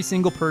thank every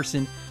single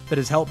person that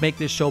has helped make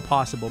this show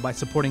possible by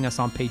supporting us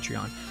on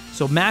Patreon.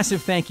 So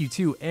massive thank you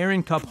to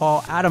Aaron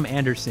Cuphall, Adam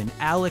Anderson,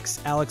 Alex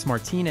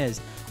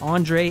Martinez,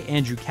 Andre,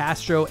 Andrew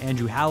Castro,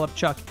 Andrew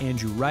Halipchuk,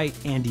 Andrew Wright,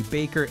 Andy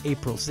Baker,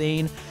 April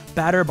Zane,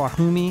 Bader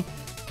Barhumi,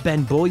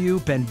 Ben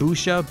Boyu, Ben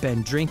Busha,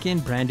 Ben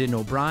Drinkin, Brandon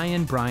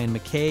O'Brien, Brian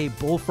McKay,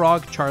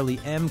 Bullfrog, Charlie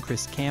M,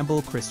 Chris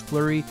Campbell, Chris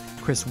Fleury,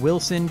 Chris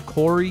Wilson,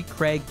 Corey,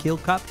 Craig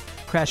Kilcup,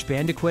 Crash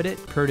Bandicoot It,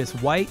 Curtis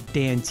White,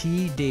 Dan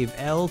T, Dave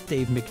L,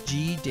 Dave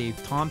McGee,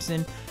 Dave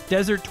Thompson,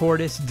 Desert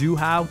Tortoise,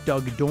 Duhow,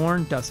 Doug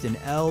Dorn, Dustin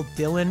L,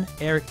 Dylan,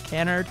 Eric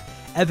Kennard,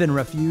 Evan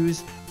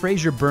Refuse,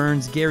 Fraser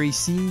Burns, Gary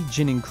C,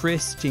 Jin and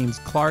Chris, James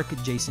Clark,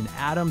 Jason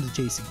Adams,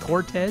 Jason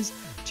Cortez,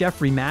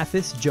 Jeffrey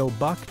Mathis, Joe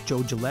Buck,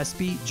 Joe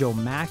Gillespie, Joe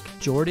Mack,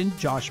 Jordan,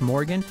 Josh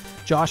Morgan,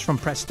 Josh from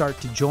Press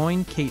Start to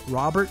Join, Kate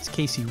Roberts,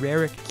 Casey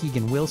Rarick,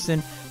 Keegan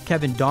Wilson,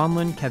 Kevin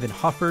Donlin, Kevin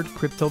Hufford,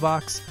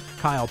 Cryptovox,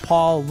 Kyle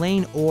Paul,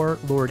 Lane Orr,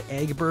 Lord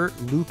Egbert,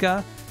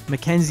 Luca,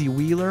 Mackenzie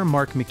Wheeler,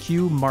 Mark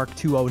McHugh, Mark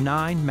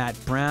 209, Matt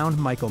Brown,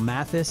 Michael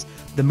Mathis,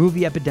 The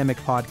Movie Epidemic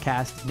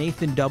Podcast,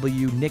 Nathan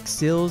W., Nick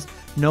Sills,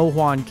 No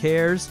Juan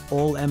Cares,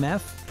 Ol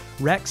MF,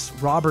 Rex,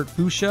 Robert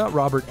Fuchsia,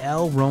 Robert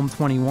L., Rome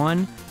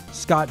 21,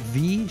 Scott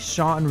V,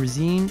 Sean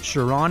Razine,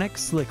 Sharonic,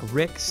 Slick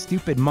Rick,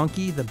 Stupid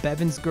Monkey, The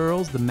Bevins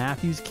Girls, The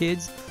Matthews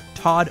Kids,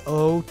 Todd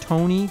O,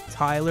 Tony,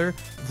 Tyler,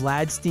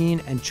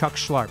 Vladstein, and Chuck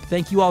Schlarp.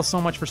 Thank you all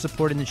so much for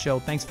supporting the show.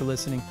 Thanks for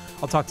listening.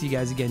 I'll talk to you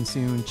guys again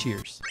soon.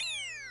 Cheers.